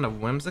mattered on the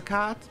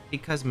Whimsicott,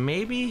 because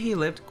maybe he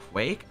lived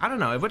Quake. I don't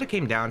know. It would have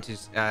came down to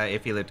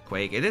if he lived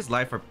Quake. It is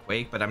Life Orb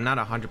Quake, but I'm not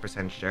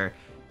 100% sure.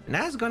 And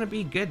that is going to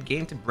be a good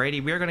game to Brady.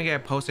 We are going to get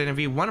a post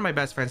interview. One of my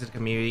best friends in the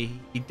community.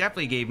 He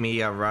definitely gave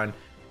me a run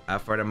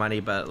for the money,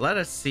 but let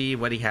us see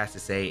what he has to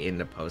say in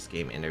the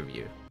post-game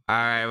interview. All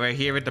right, we're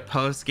here with the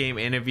post-game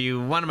interview.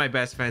 One of my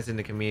best friends in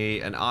the community,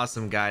 an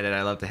awesome guy that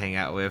I love to hang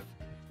out with.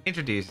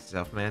 Introduce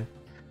yourself, man.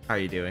 How are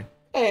you doing?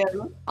 Hey,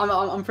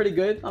 I'm pretty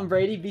good. I'm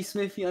Brady,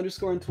 bsmithy_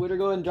 on Twitter.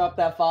 Go ahead and drop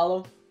that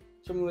follow.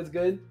 Show me what's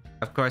good.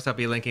 Of course, I'll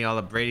be linking all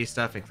the Brady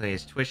stuff, including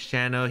his Twitch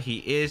channel.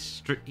 He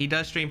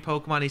does stream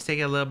Pokemon. He's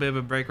taking a little bit of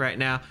a break right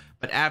now,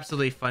 but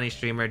absolutely funny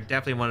streamer.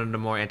 Definitely one of the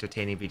more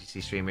entertaining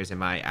VGC streamers in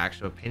my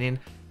actual opinion.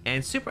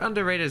 and super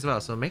underrated as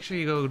well. So make sure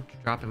you go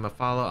drop him a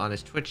follow on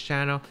his Twitch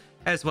channel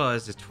as well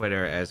as his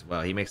Twitter as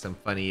well. He makes some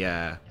funny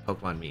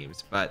Pokemon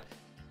memes. But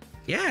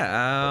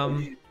yeah,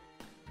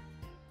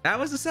 that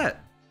was the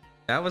set.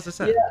 That was the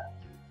set. Yeah,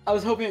 I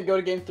was hoping it'd go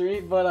to game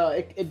 3, but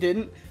it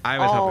didn't. I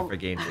was hoping for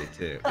game 3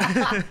 too.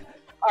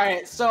 All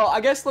right, so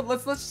I guess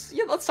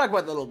let's talk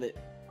about that a little bit.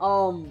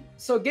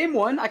 So game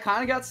 1, I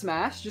kind of got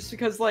smashed just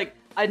because like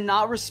I did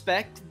not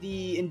respect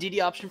the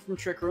Indeedee option from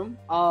Trick Room.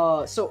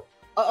 So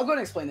I'll go ahead and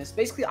explain this.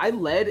 Basically, I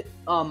led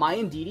my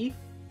Indeedee,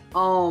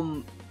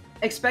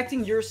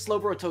 expecting your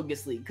Slowbro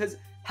Togekiss lead because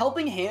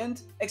Helping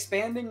Hand,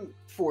 Expanding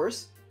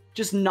Force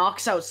just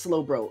knocks out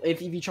Slowbro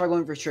if you try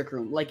going for Trick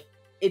Room. Like,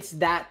 it's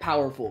that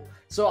powerful.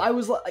 So I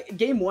was like,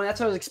 game 1, that's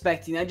what I was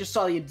expecting. I just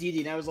saw the Indeedee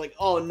and I was like,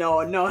 oh no,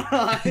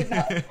 I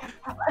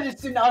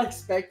just did not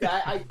expect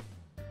that.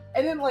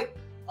 And then like,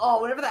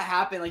 oh, whenever that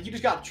happened, like you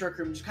just got Trick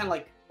Room, just kind of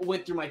like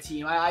went through my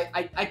team.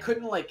 I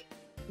couldn't like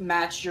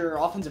match your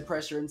offensive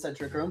pressure inside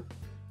Trick Room.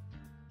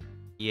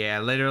 Yeah,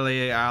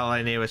 literally all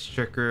I knew was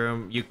Trick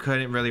Room. You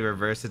couldn't really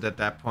reverse it at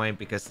that point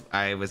because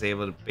I was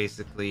able to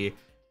basically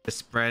just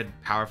spread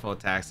powerful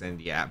attacks,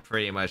 and yeah,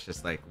 pretty much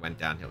just like went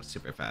downhill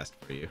super fast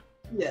for you.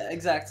 Yeah,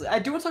 exactly. I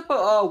do want to talk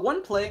about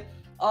one play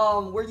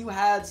where you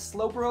had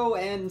Slowbro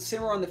and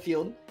Incineroar on the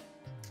field,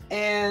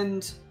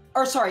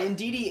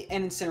 Indeedee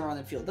and Incineroar on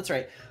the field. That's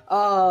right.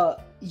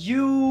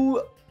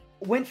 You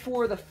went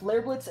for the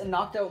Flare Blitz and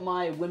knocked out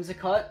my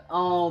Whimsicott.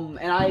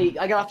 And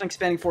I got off an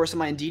Expanding Force on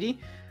my Indeedee.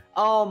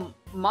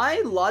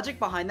 My logic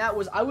behind that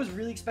was I was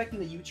really expecting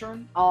the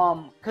U-turn.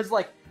 Because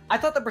like I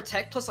thought the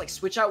Protect plus like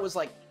Switch Out was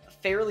like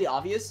fairly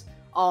obvious.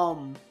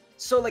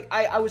 So like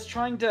I was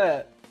trying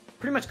to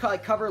pretty much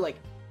cover like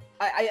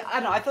I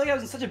don't know. I feel like I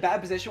was in such a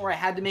bad position where I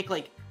had to make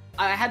like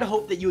I had to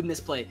hope that you would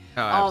misplay.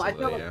 Oh,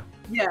 absolutely, I felt like,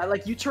 yeah,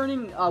 like you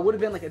turning would have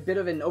been like a bit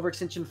of an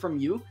overextension from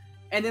you,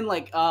 and then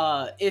like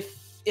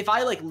if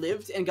I like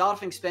lived and got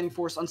off an Expanding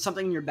Force on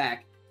something in your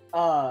back,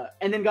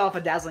 and then got off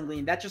a Dazzling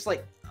Gleam, that just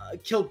like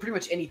killed pretty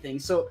much anything.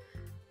 So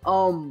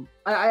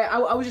I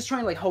was just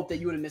trying to like hope that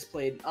you would have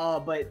misplayed.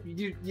 But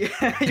you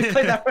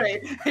played that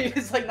right. You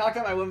just like knocked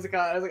out my Whimsicott.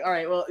 I was like, all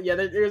right, well, yeah,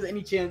 there's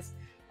any chance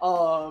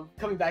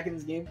coming back in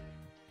this game.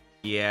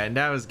 Yeah, and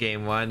that was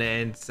game 1,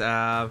 and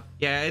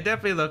yeah, it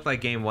definitely looked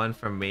like game 1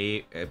 for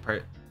me.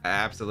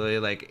 Absolutely,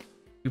 like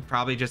you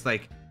probably just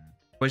like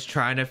was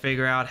trying to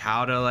figure out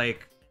how to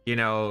like, you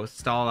know,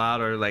 stall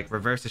out or like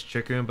reverse this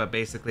Trick Room, but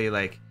basically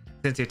like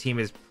since your team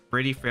is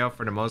pretty frail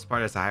for the most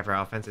part as a hyper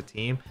offensive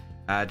team,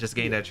 just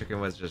getting that Trick Room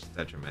was just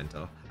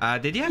detrimental.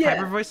 Did you have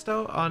Hyper Voice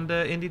though on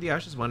the Indeedee? I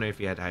was just wondering if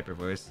you had Hyper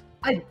Voice.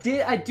 I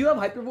do have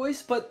Hyper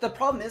Voice, but the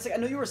problem is like I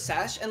know you were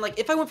Sash, and like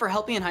if I went for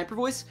Helping and Hyper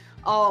Voice,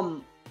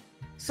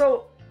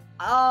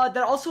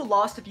 that also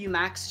lost if you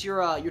maxed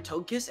your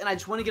Togekiss, and I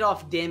just want to get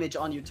off damage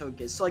on your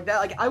Togekiss. So like that,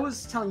 like I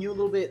was telling you a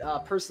little bit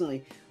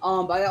personally, but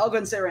I'll go ahead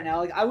and say it right now,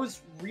 like I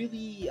was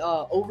really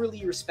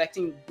overly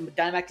respecting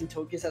Dynamax and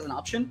Togekiss as an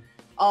option.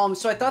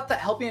 So I thought that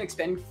Helping and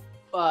Expanding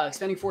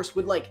Force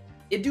would like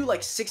it do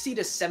like 60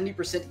 to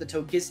 70% of the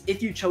Togekiss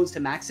if you chose to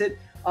max it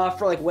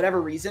for like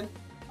whatever reason.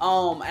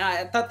 And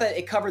I thought that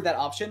it covered that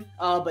option.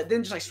 But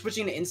then just like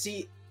switching to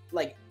Incy,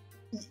 like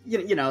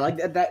you know, like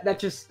that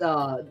just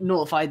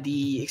nullified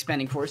the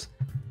Expanding Force.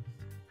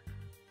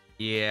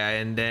 Yeah,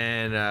 and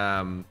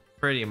then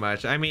pretty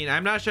much, I mean,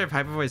 I'm not sure if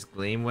Hyper Voice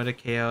Gleam would have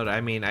KO'd.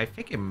 I mean, I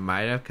think it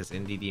might have because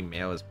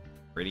Indeedee-Male is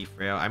pretty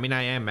frail. I mean,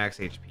 I am max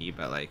HP,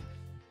 but like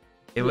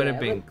it would have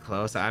been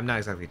close. I'm not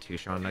exactly too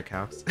sure on the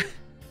calcs.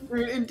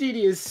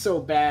 Indeedee is so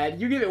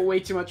bad. You give it way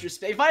too much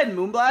respect. If I had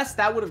Moonblast,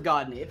 that would have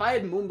gotten it. If I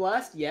had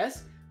Moonblast,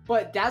 yes.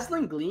 But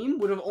Dazzling Gleam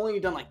would have only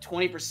done like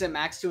 20%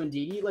 max to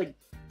Indeedee. Like,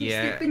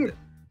 yeah,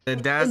 the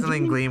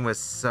Dazzling Gleam was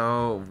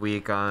so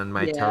weak on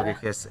my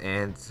Togekiss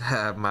and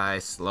my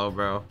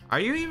Slowbro. Are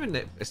you even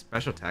a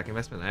special attack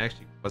investment? I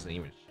actually wasn't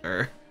even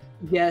sure.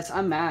 Yes,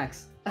 I'm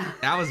max.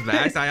 That was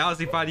max? I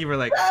honestly thought you were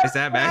like, is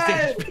that max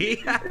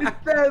HP?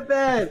 It's that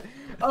bad.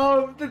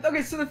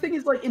 Okay, so the thing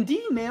is, like,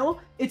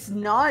 Indeedee-Male, it's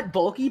not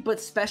bulky, but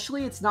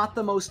especially it's not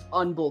the most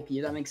unbulky,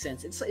 if that makes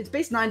sense. It's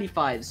base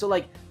 95, so,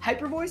 like,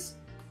 Hyper Voice,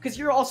 because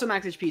you're also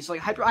max HP, so,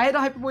 like, I had a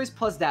Hyper Voice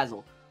plus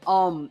Dazzle,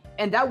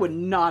 and that would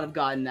not have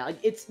gotten that. Like,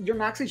 it's your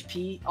max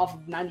HP off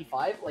of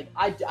 95, like,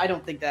 I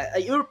don't think that,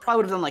 like, it would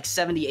probably have done, like,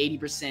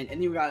 70-80%,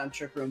 and you got it on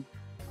Trick Room.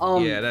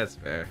 Yeah, that's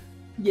fair.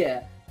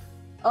 Yeah.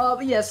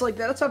 But yeah, so like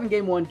that's up in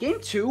game 1. Game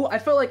 2, I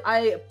felt like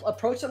I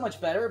approached it much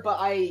better, but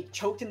I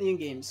choked in the end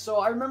games. So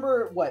I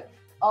remember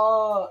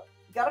got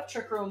up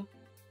Trick Room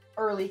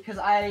early because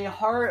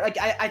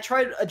I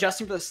tried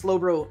adjusting for the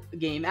Slowbro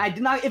game. And I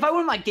did not. If I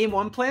went my game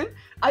 1 plan,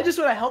 I just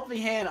would have Helping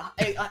Hand.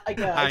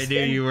 I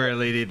knew you were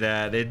leading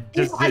that. It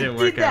just didn't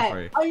work out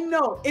for you. I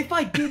know. If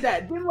I did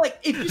that, then like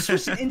if you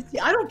switched to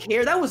Incy, I don't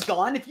care. That was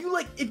gone. If you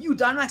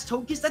Dynamax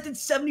Togekiss, that did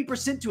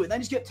 70% to it. And I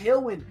just get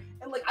Tailwind.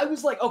 And like I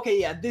was like, okay,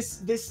 yeah,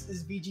 this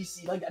is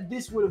VGC. Like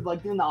this would have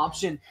like been the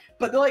option.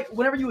 But like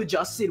whenever you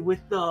adjusted with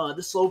the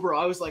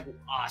Slowbro, I was like,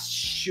 ah,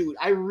 shoot,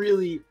 I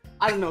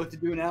don't know what to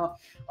do now.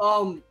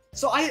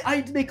 So I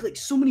had to make like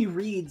so many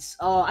reads.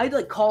 I had to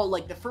like call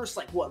like the first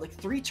like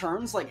 3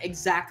 turns like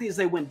exactly as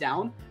they went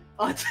down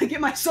to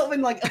get myself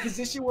in like a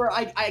position where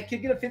I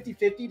could get a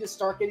 50-50 to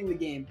start getting the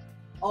game.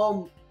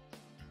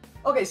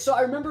 Okay, so I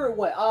remember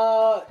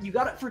you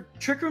got it for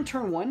Trick Room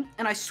turn 1,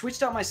 and I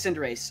switched out my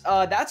Cinderace.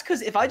 That's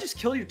because if I just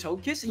kill your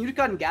Togekiss and you just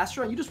got in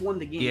Gastrodon, you just won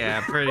the game. Yeah,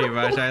 pretty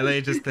much. I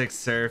literally just like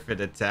surf and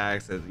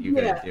attack so you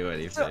couldn't do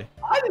anything. So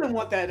I didn't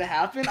want that to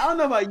happen. I don't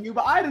know about you,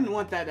 but I didn't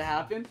want that to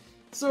happen.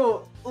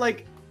 So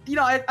like, you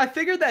know, I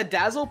figured that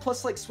Dazzle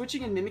plus like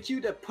switching and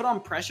Mimikyu to put on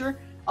pressure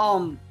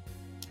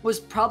was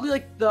probably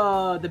like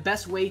the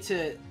best way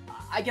to,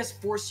 I guess,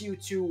 force you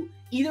to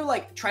either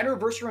like try to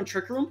reverse your own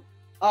Trick Room,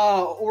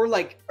 or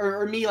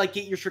me like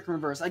get your Trick Room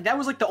reverse. Like that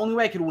was like the only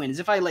way I could win is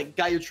if I like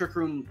got your Trick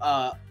Room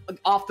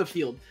off the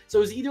field. So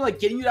it was either like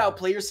getting you to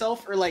outplay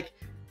yourself or like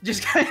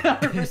just kind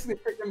of reversing the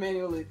Trick Room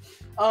manually.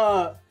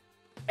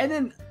 And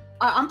then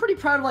I'm pretty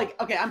proud of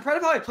I'm proud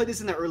of how I played this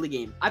in the early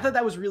game. I thought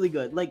that was really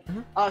good. Like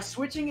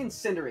switching in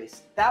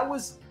Cinderace,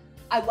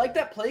 I like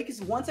that play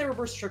because once I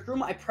reverse Trick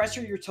Room, I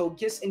pressure your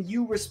Togekiss and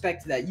you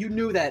respect that. You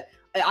knew that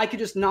I could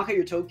just knock out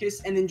your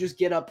Togekiss and then just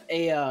get up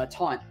a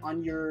taunt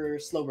on your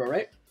Slowbro,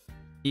 right?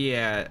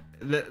 Yeah,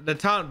 the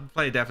taunt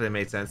play definitely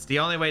made sense. The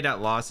only way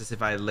that lost is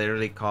if I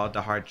literally called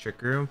the hard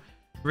Trick Room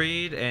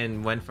read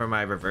and went for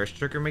my reverse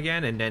Trick Room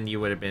again, and then you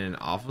would have been in an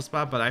awful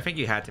spot. But I think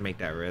you had to make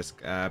that risk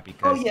because.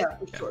 Oh yeah,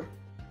 for sure.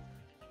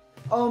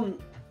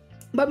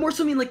 But more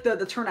so, I mean, like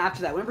the turn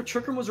after that, whenever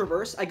Trick Room was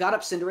reversed, I got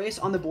up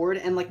Cinderace on the board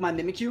and like my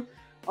Mimikyu,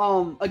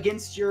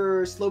 against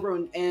your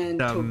Slowbro and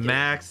the Togekiss.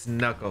 Max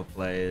Knuckle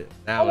play.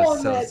 That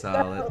was so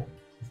solid.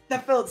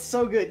 That felt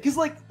so good because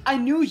like I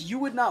knew you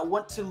would not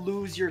want to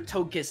lose your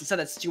Togekiss inside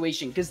that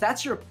situation because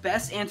that's your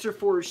best answer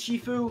for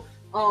Urshifu.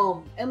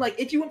 And like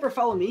if you went for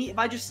Follow Me, if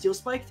I just Steel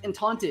Spiked and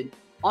taunted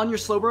on your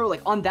Slowbro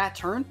like on that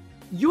turn,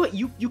 you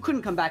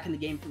couldn't come back in the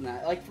game from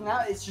that. Like from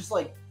that, it's just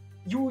like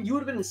you would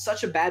have been in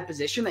such a bad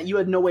position that you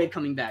had no way of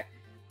coming back.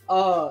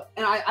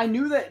 And I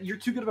knew that you're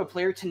too good of a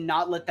player to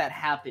not let that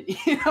happen.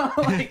 You know,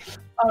 like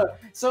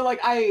so like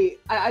I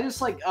just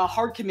like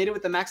hard committed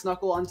with the Max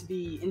Knuckle onto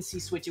the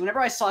NC switching. Whenever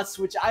I saw it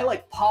switch, I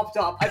like popped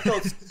up. I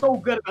felt so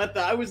good about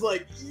that. I was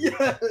like,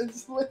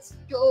 yes, let's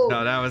go.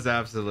 No, that was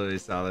absolutely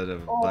solid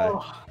of a play.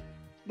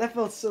 That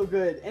felt so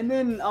good. And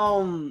then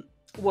and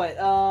like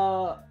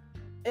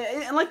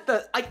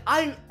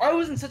I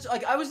was in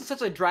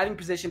such a driving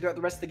position throughout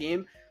the rest of the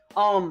game.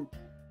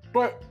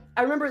 But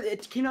I remember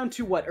it came down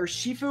to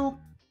Urshifu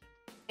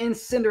and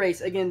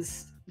Cinderace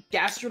against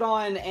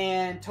Gastrodon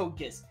and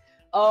Togekiss.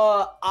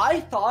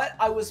 I thought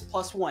I was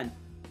 +1.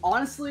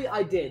 Honestly,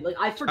 I did. Like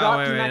I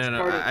forgot to max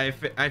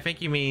guard. I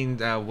think you mean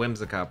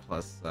Whimsicott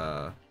plus.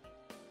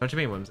 Don't you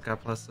mean Whimsicott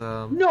plus?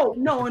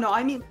 No.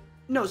 I mean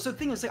no. So the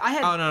thing is, like I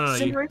had. Oh no.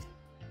 Cinderace.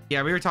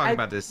 Yeah, we were talking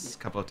about this a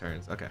couple of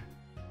turns. Okay.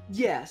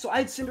 Yeah, so I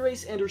had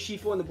Cinderace and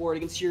Urshifu on the board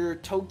against your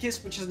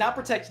Togekiss, which is not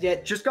protected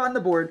yet, just got on the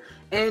board,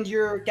 and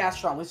your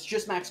Gastrodon, which is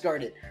just max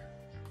guarded.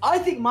 I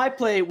think my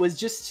play was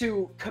just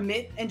to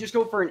commit and just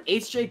go for an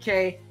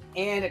HJK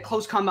and a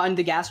close combat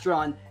into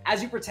Gastrodon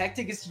as you protect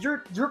it, because your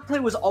play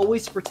was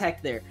always to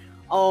protect there.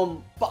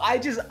 But I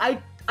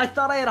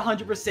thought I had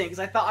 100% because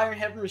I thought Iron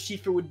Head and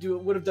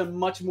Urshifu would have done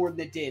much more than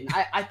it did.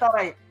 I thought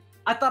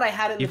I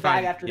had it in the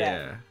bag after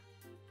that.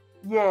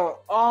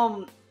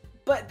 Yeah.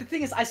 But the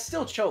thing is, I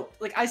still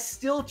choked. Like, I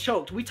still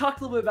choked. We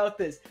talked a little bit about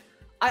this.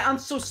 I'm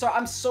so sorry.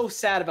 I'm so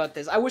sad about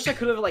this. I wish I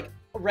could have, like,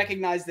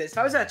 recognized this. If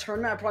I was at a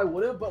tournament, I probably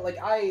would have. But, like,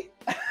 I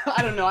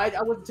don't know. I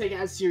wasn't taking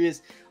it as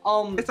serious.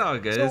 It's all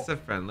good. So, it's a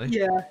friendly.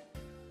 Yeah.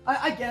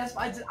 I guess.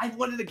 I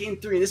wanted a game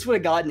 3. This would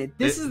have gotten it.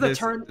 This is the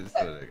turn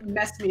that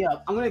messed me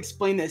up. I'm going to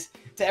explain this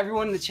to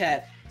everyone in the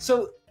chat.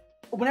 So,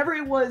 whenever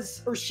it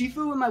was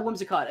Urshifu and my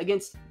Whimsicott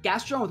against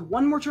Gastrodon with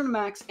 1 more turn to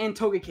max and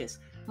Togekiss,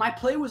 my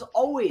play was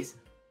always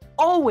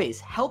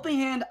Helping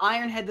Hand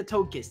Iron Head the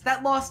Togekiss.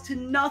 That lost to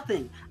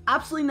nothing.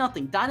 Absolutely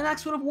nothing.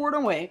 Dynamax would have worn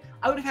away.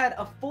 I would have had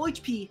a full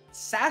HP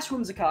Sash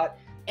Whimsicott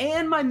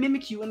and my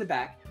Mimikyu in the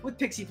back with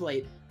Pixie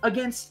Plate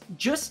against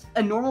just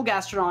a normal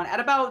Gastrodon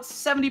at about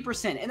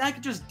 70%. And I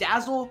could just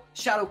Dazzle,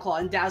 Shadow Claw,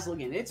 and Dazzle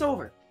again. It's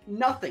over.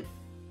 Nothing.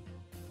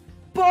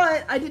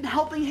 But I did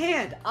Helping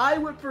Hand. I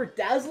went for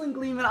Dazzling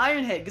Gleam and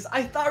Iron Head because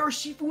I thought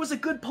Urshifu was a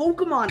good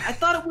Pokemon. I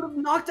thought it would have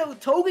knocked out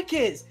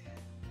Togekiss.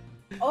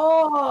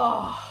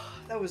 Oh...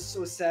 That was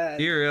so sad.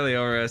 You really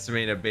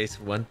overestimated a base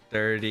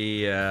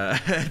 130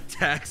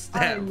 attack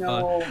stat. I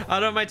know.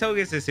 Although my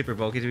Togekiss is super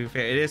bulky, to be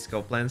fair, it is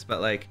scope lens,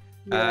 but like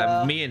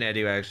me and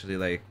Eddie actually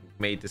like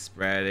made the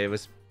spread. It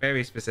was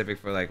very specific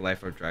for like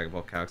Life Orb Dragon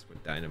Ball calcs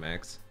with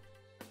Dynamax.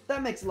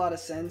 That makes a lot of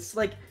sense.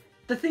 Like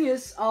the thing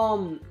is,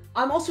 I'm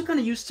also kind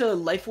of used to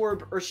Life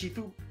Orb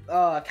Urshifu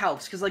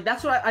calcs because like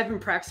that's what I've been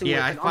practicing.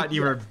 Yeah, with, I thought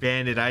you were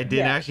banded. I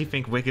didn't actually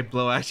think Wicked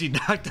Blow actually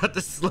knocked out the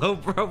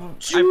Slowbro.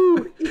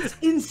 Dude, it's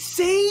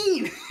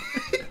insane.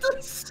 It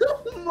does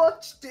so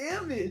much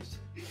damage.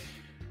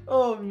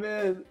 Oh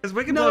man. Because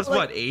Wicked No, Blow is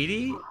like- what,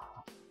 80?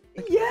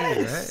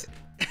 Yes.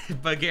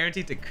 Right? But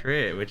guaranteed to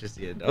crit, which is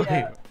the annoying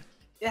Yeah. part.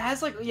 It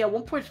has like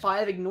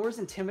 1.5 ignores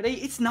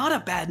intimidate. It's not a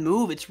bad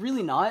move. It's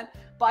really not.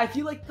 But I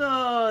feel like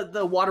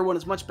the water one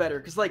is much better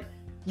because like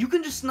you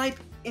can just snipe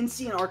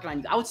NC and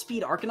Arcanine.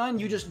 Outspeed Arcanine,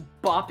 you just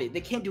bop it.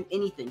 They can't do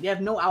anything. They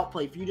have no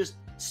outplay for you just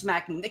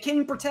smacking them. They can't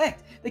even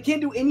protect. They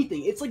can't do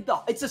anything. It's like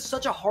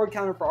such a hard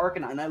counter for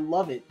Arcanine. I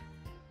love it.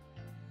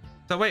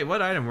 So wait,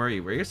 what item were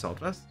you? Were you Assault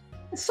Vest?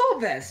 Soul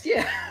Vest,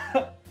 yeah.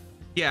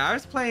 Yeah, I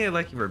was playing it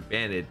like you were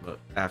banded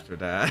after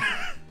that.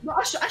 No,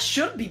 I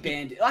should be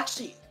Bandit.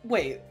 Actually,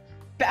 wait.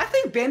 I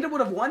think Bandit would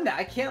have won that.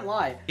 I can't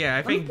lie. Yeah, I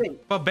Let me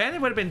think. Well,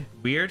 banded would have been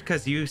weird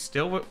because you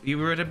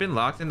would have been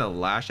locked into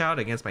Lash Out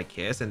against my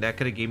Kiss, and that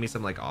could have gave me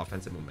some like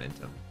offensive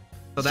momentum.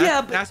 So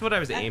that's what I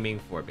was aiming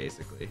for,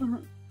 basically.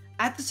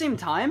 At the same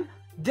time,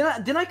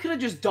 then I could have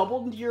just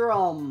doubled your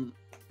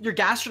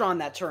Gastrodon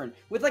that turn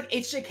with like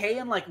HJK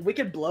and like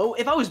Wicked Blow.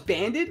 If I was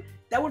banded,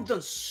 that would have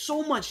done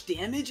so much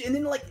damage, and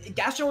then like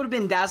Gastrodon would have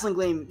been Dazzling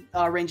Gleam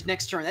range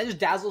next turn. That just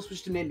Dazzle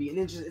switch to Mindy, and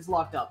then it's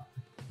locked up.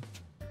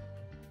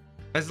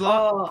 As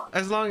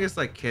long as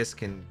like Kiss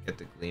can get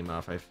the Gleam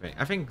off, I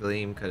think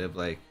Gleam could have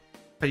like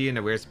put you in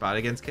a weird spot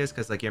against Kiss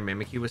because like your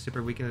Mimikyu was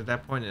super weakened at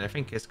that point, and I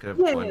think Kiss could have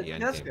won the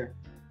end that's game. fair.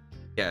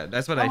 Yeah,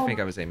 that's what I think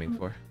I was aiming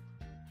for.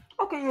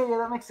 Okay, yeah,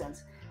 that makes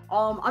sense.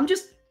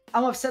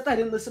 I'm upset that I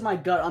didn't listen to my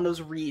gut on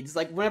those reads.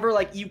 Like whenever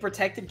like you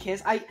protected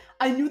Kiss, I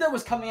knew that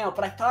was coming out,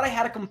 but I thought I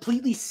had a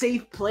completely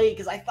safe play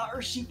because I thought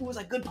Urshifu was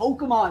a good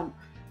Pokemon.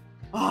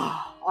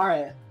 Oh, all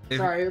right.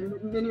 Sorry,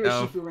 mini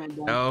Urshifu ran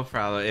down. No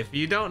problem. If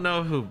you don't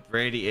know who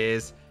Brady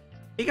is,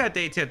 he got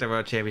day 2 at the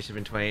World Championship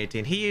in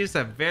 2018. He used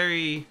a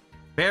very,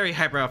 very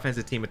hyper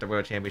offensive team at the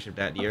World Championship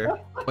that year.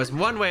 Was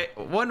one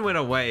win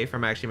away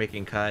from actually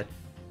making cut.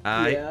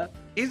 Yeah.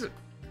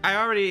 I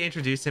already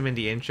introduced him in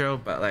the intro,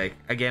 but like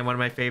again, one of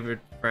my favorite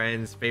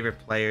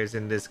players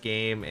in this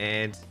game,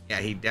 and yeah,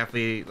 he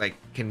definitely like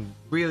can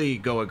really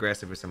go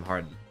aggressive with some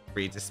hard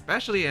reads,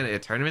 especially in a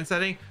tournament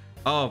setting.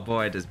 Oh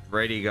boy, does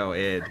Brady go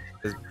in?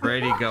 Does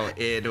Brady go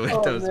in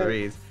with those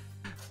reads?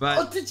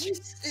 But did you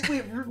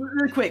wait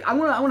really quick? I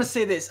want to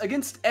say this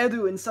against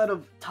Edu inside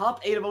of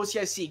top 8 of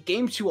OCIC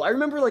game 2. I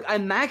remember like I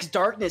maxed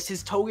Darkness,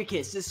 his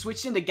Togekiss, just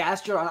switched into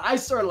Gastrodon. I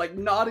started like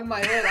nodding my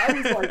head. I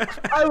was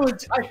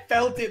like, I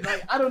felt it.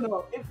 Like I don't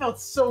know, it felt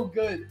so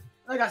good.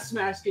 I got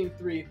smashed game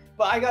 3,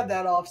 but I got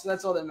that off, so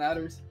that's all that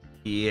matters.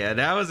 Yeah,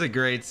 that was a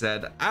great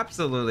set.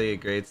 Absolutely a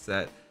great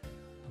set.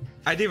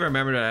 I do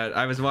remember that.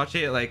 I was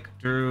watching it like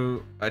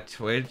through a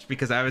Twitch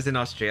because I was in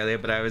Australia,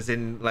 but I was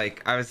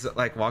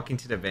walking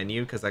to the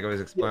venue because like I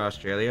was exploring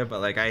Australia, but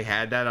like I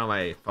had that on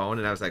my phone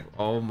and I was like,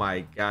 oh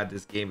my god,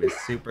 this game is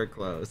super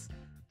close.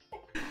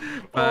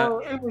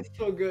 But, it was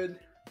so good.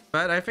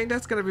 But I think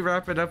that's gonna be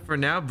wrapping up for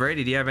now.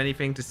 Brady, do you have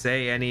anything to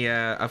say? Any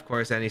of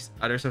course, any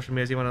other social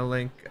medias you want to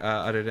link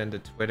other than the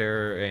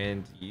Twitter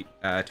and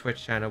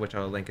Twitch channel, which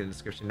I'll link in the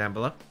description down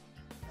below?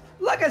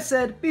 Like I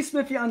said,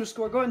 @bsmithy_.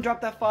 Go ahead and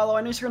drop that follow.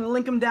 I know you're going to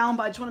link them down,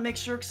 but I just want to make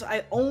sure because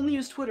I only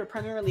use Twitter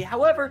primarily.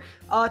 However,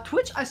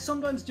 Twitch I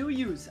sometimes do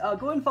use. Go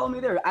ahead and follow me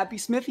there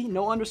 @bsmithy,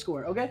 no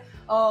underscore. Okay.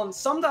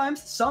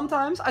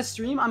 Sometimes I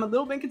stream. I'm a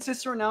little bit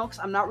inconsistent right now because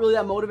I'm not really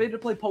that motivated to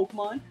play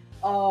Pokemon.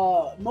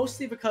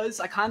 Mostly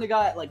because I kind of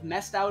got like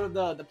messed out of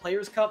the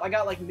Players Cup. I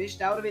got like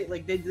mished out of it.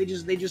 Like they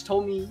just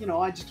told me, you know,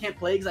 I just can't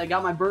play because I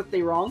got my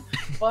birthday wrong.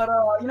 But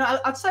you know,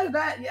 outside of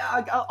that,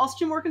 yeah, I'll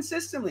stream more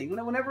consistently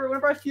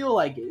whenever I feel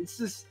like it. It's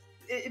just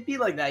it be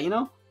like that, you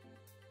know.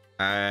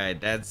 All right,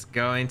 that's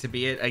going to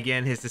be it.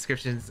 Again, his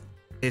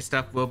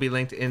stuff will be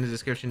linked in the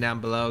description down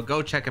below.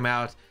 Go check him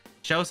out.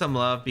 Show some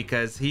love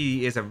because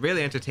he is a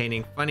really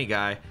entertaining, funny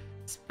guy,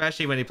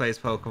 especially when he plays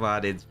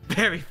Pokemon. It's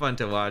very fun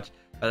to watch.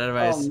 But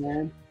otherwise,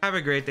 have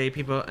a great day,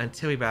 people.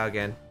 Until we bow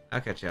again, I'll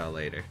catch y'all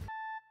later.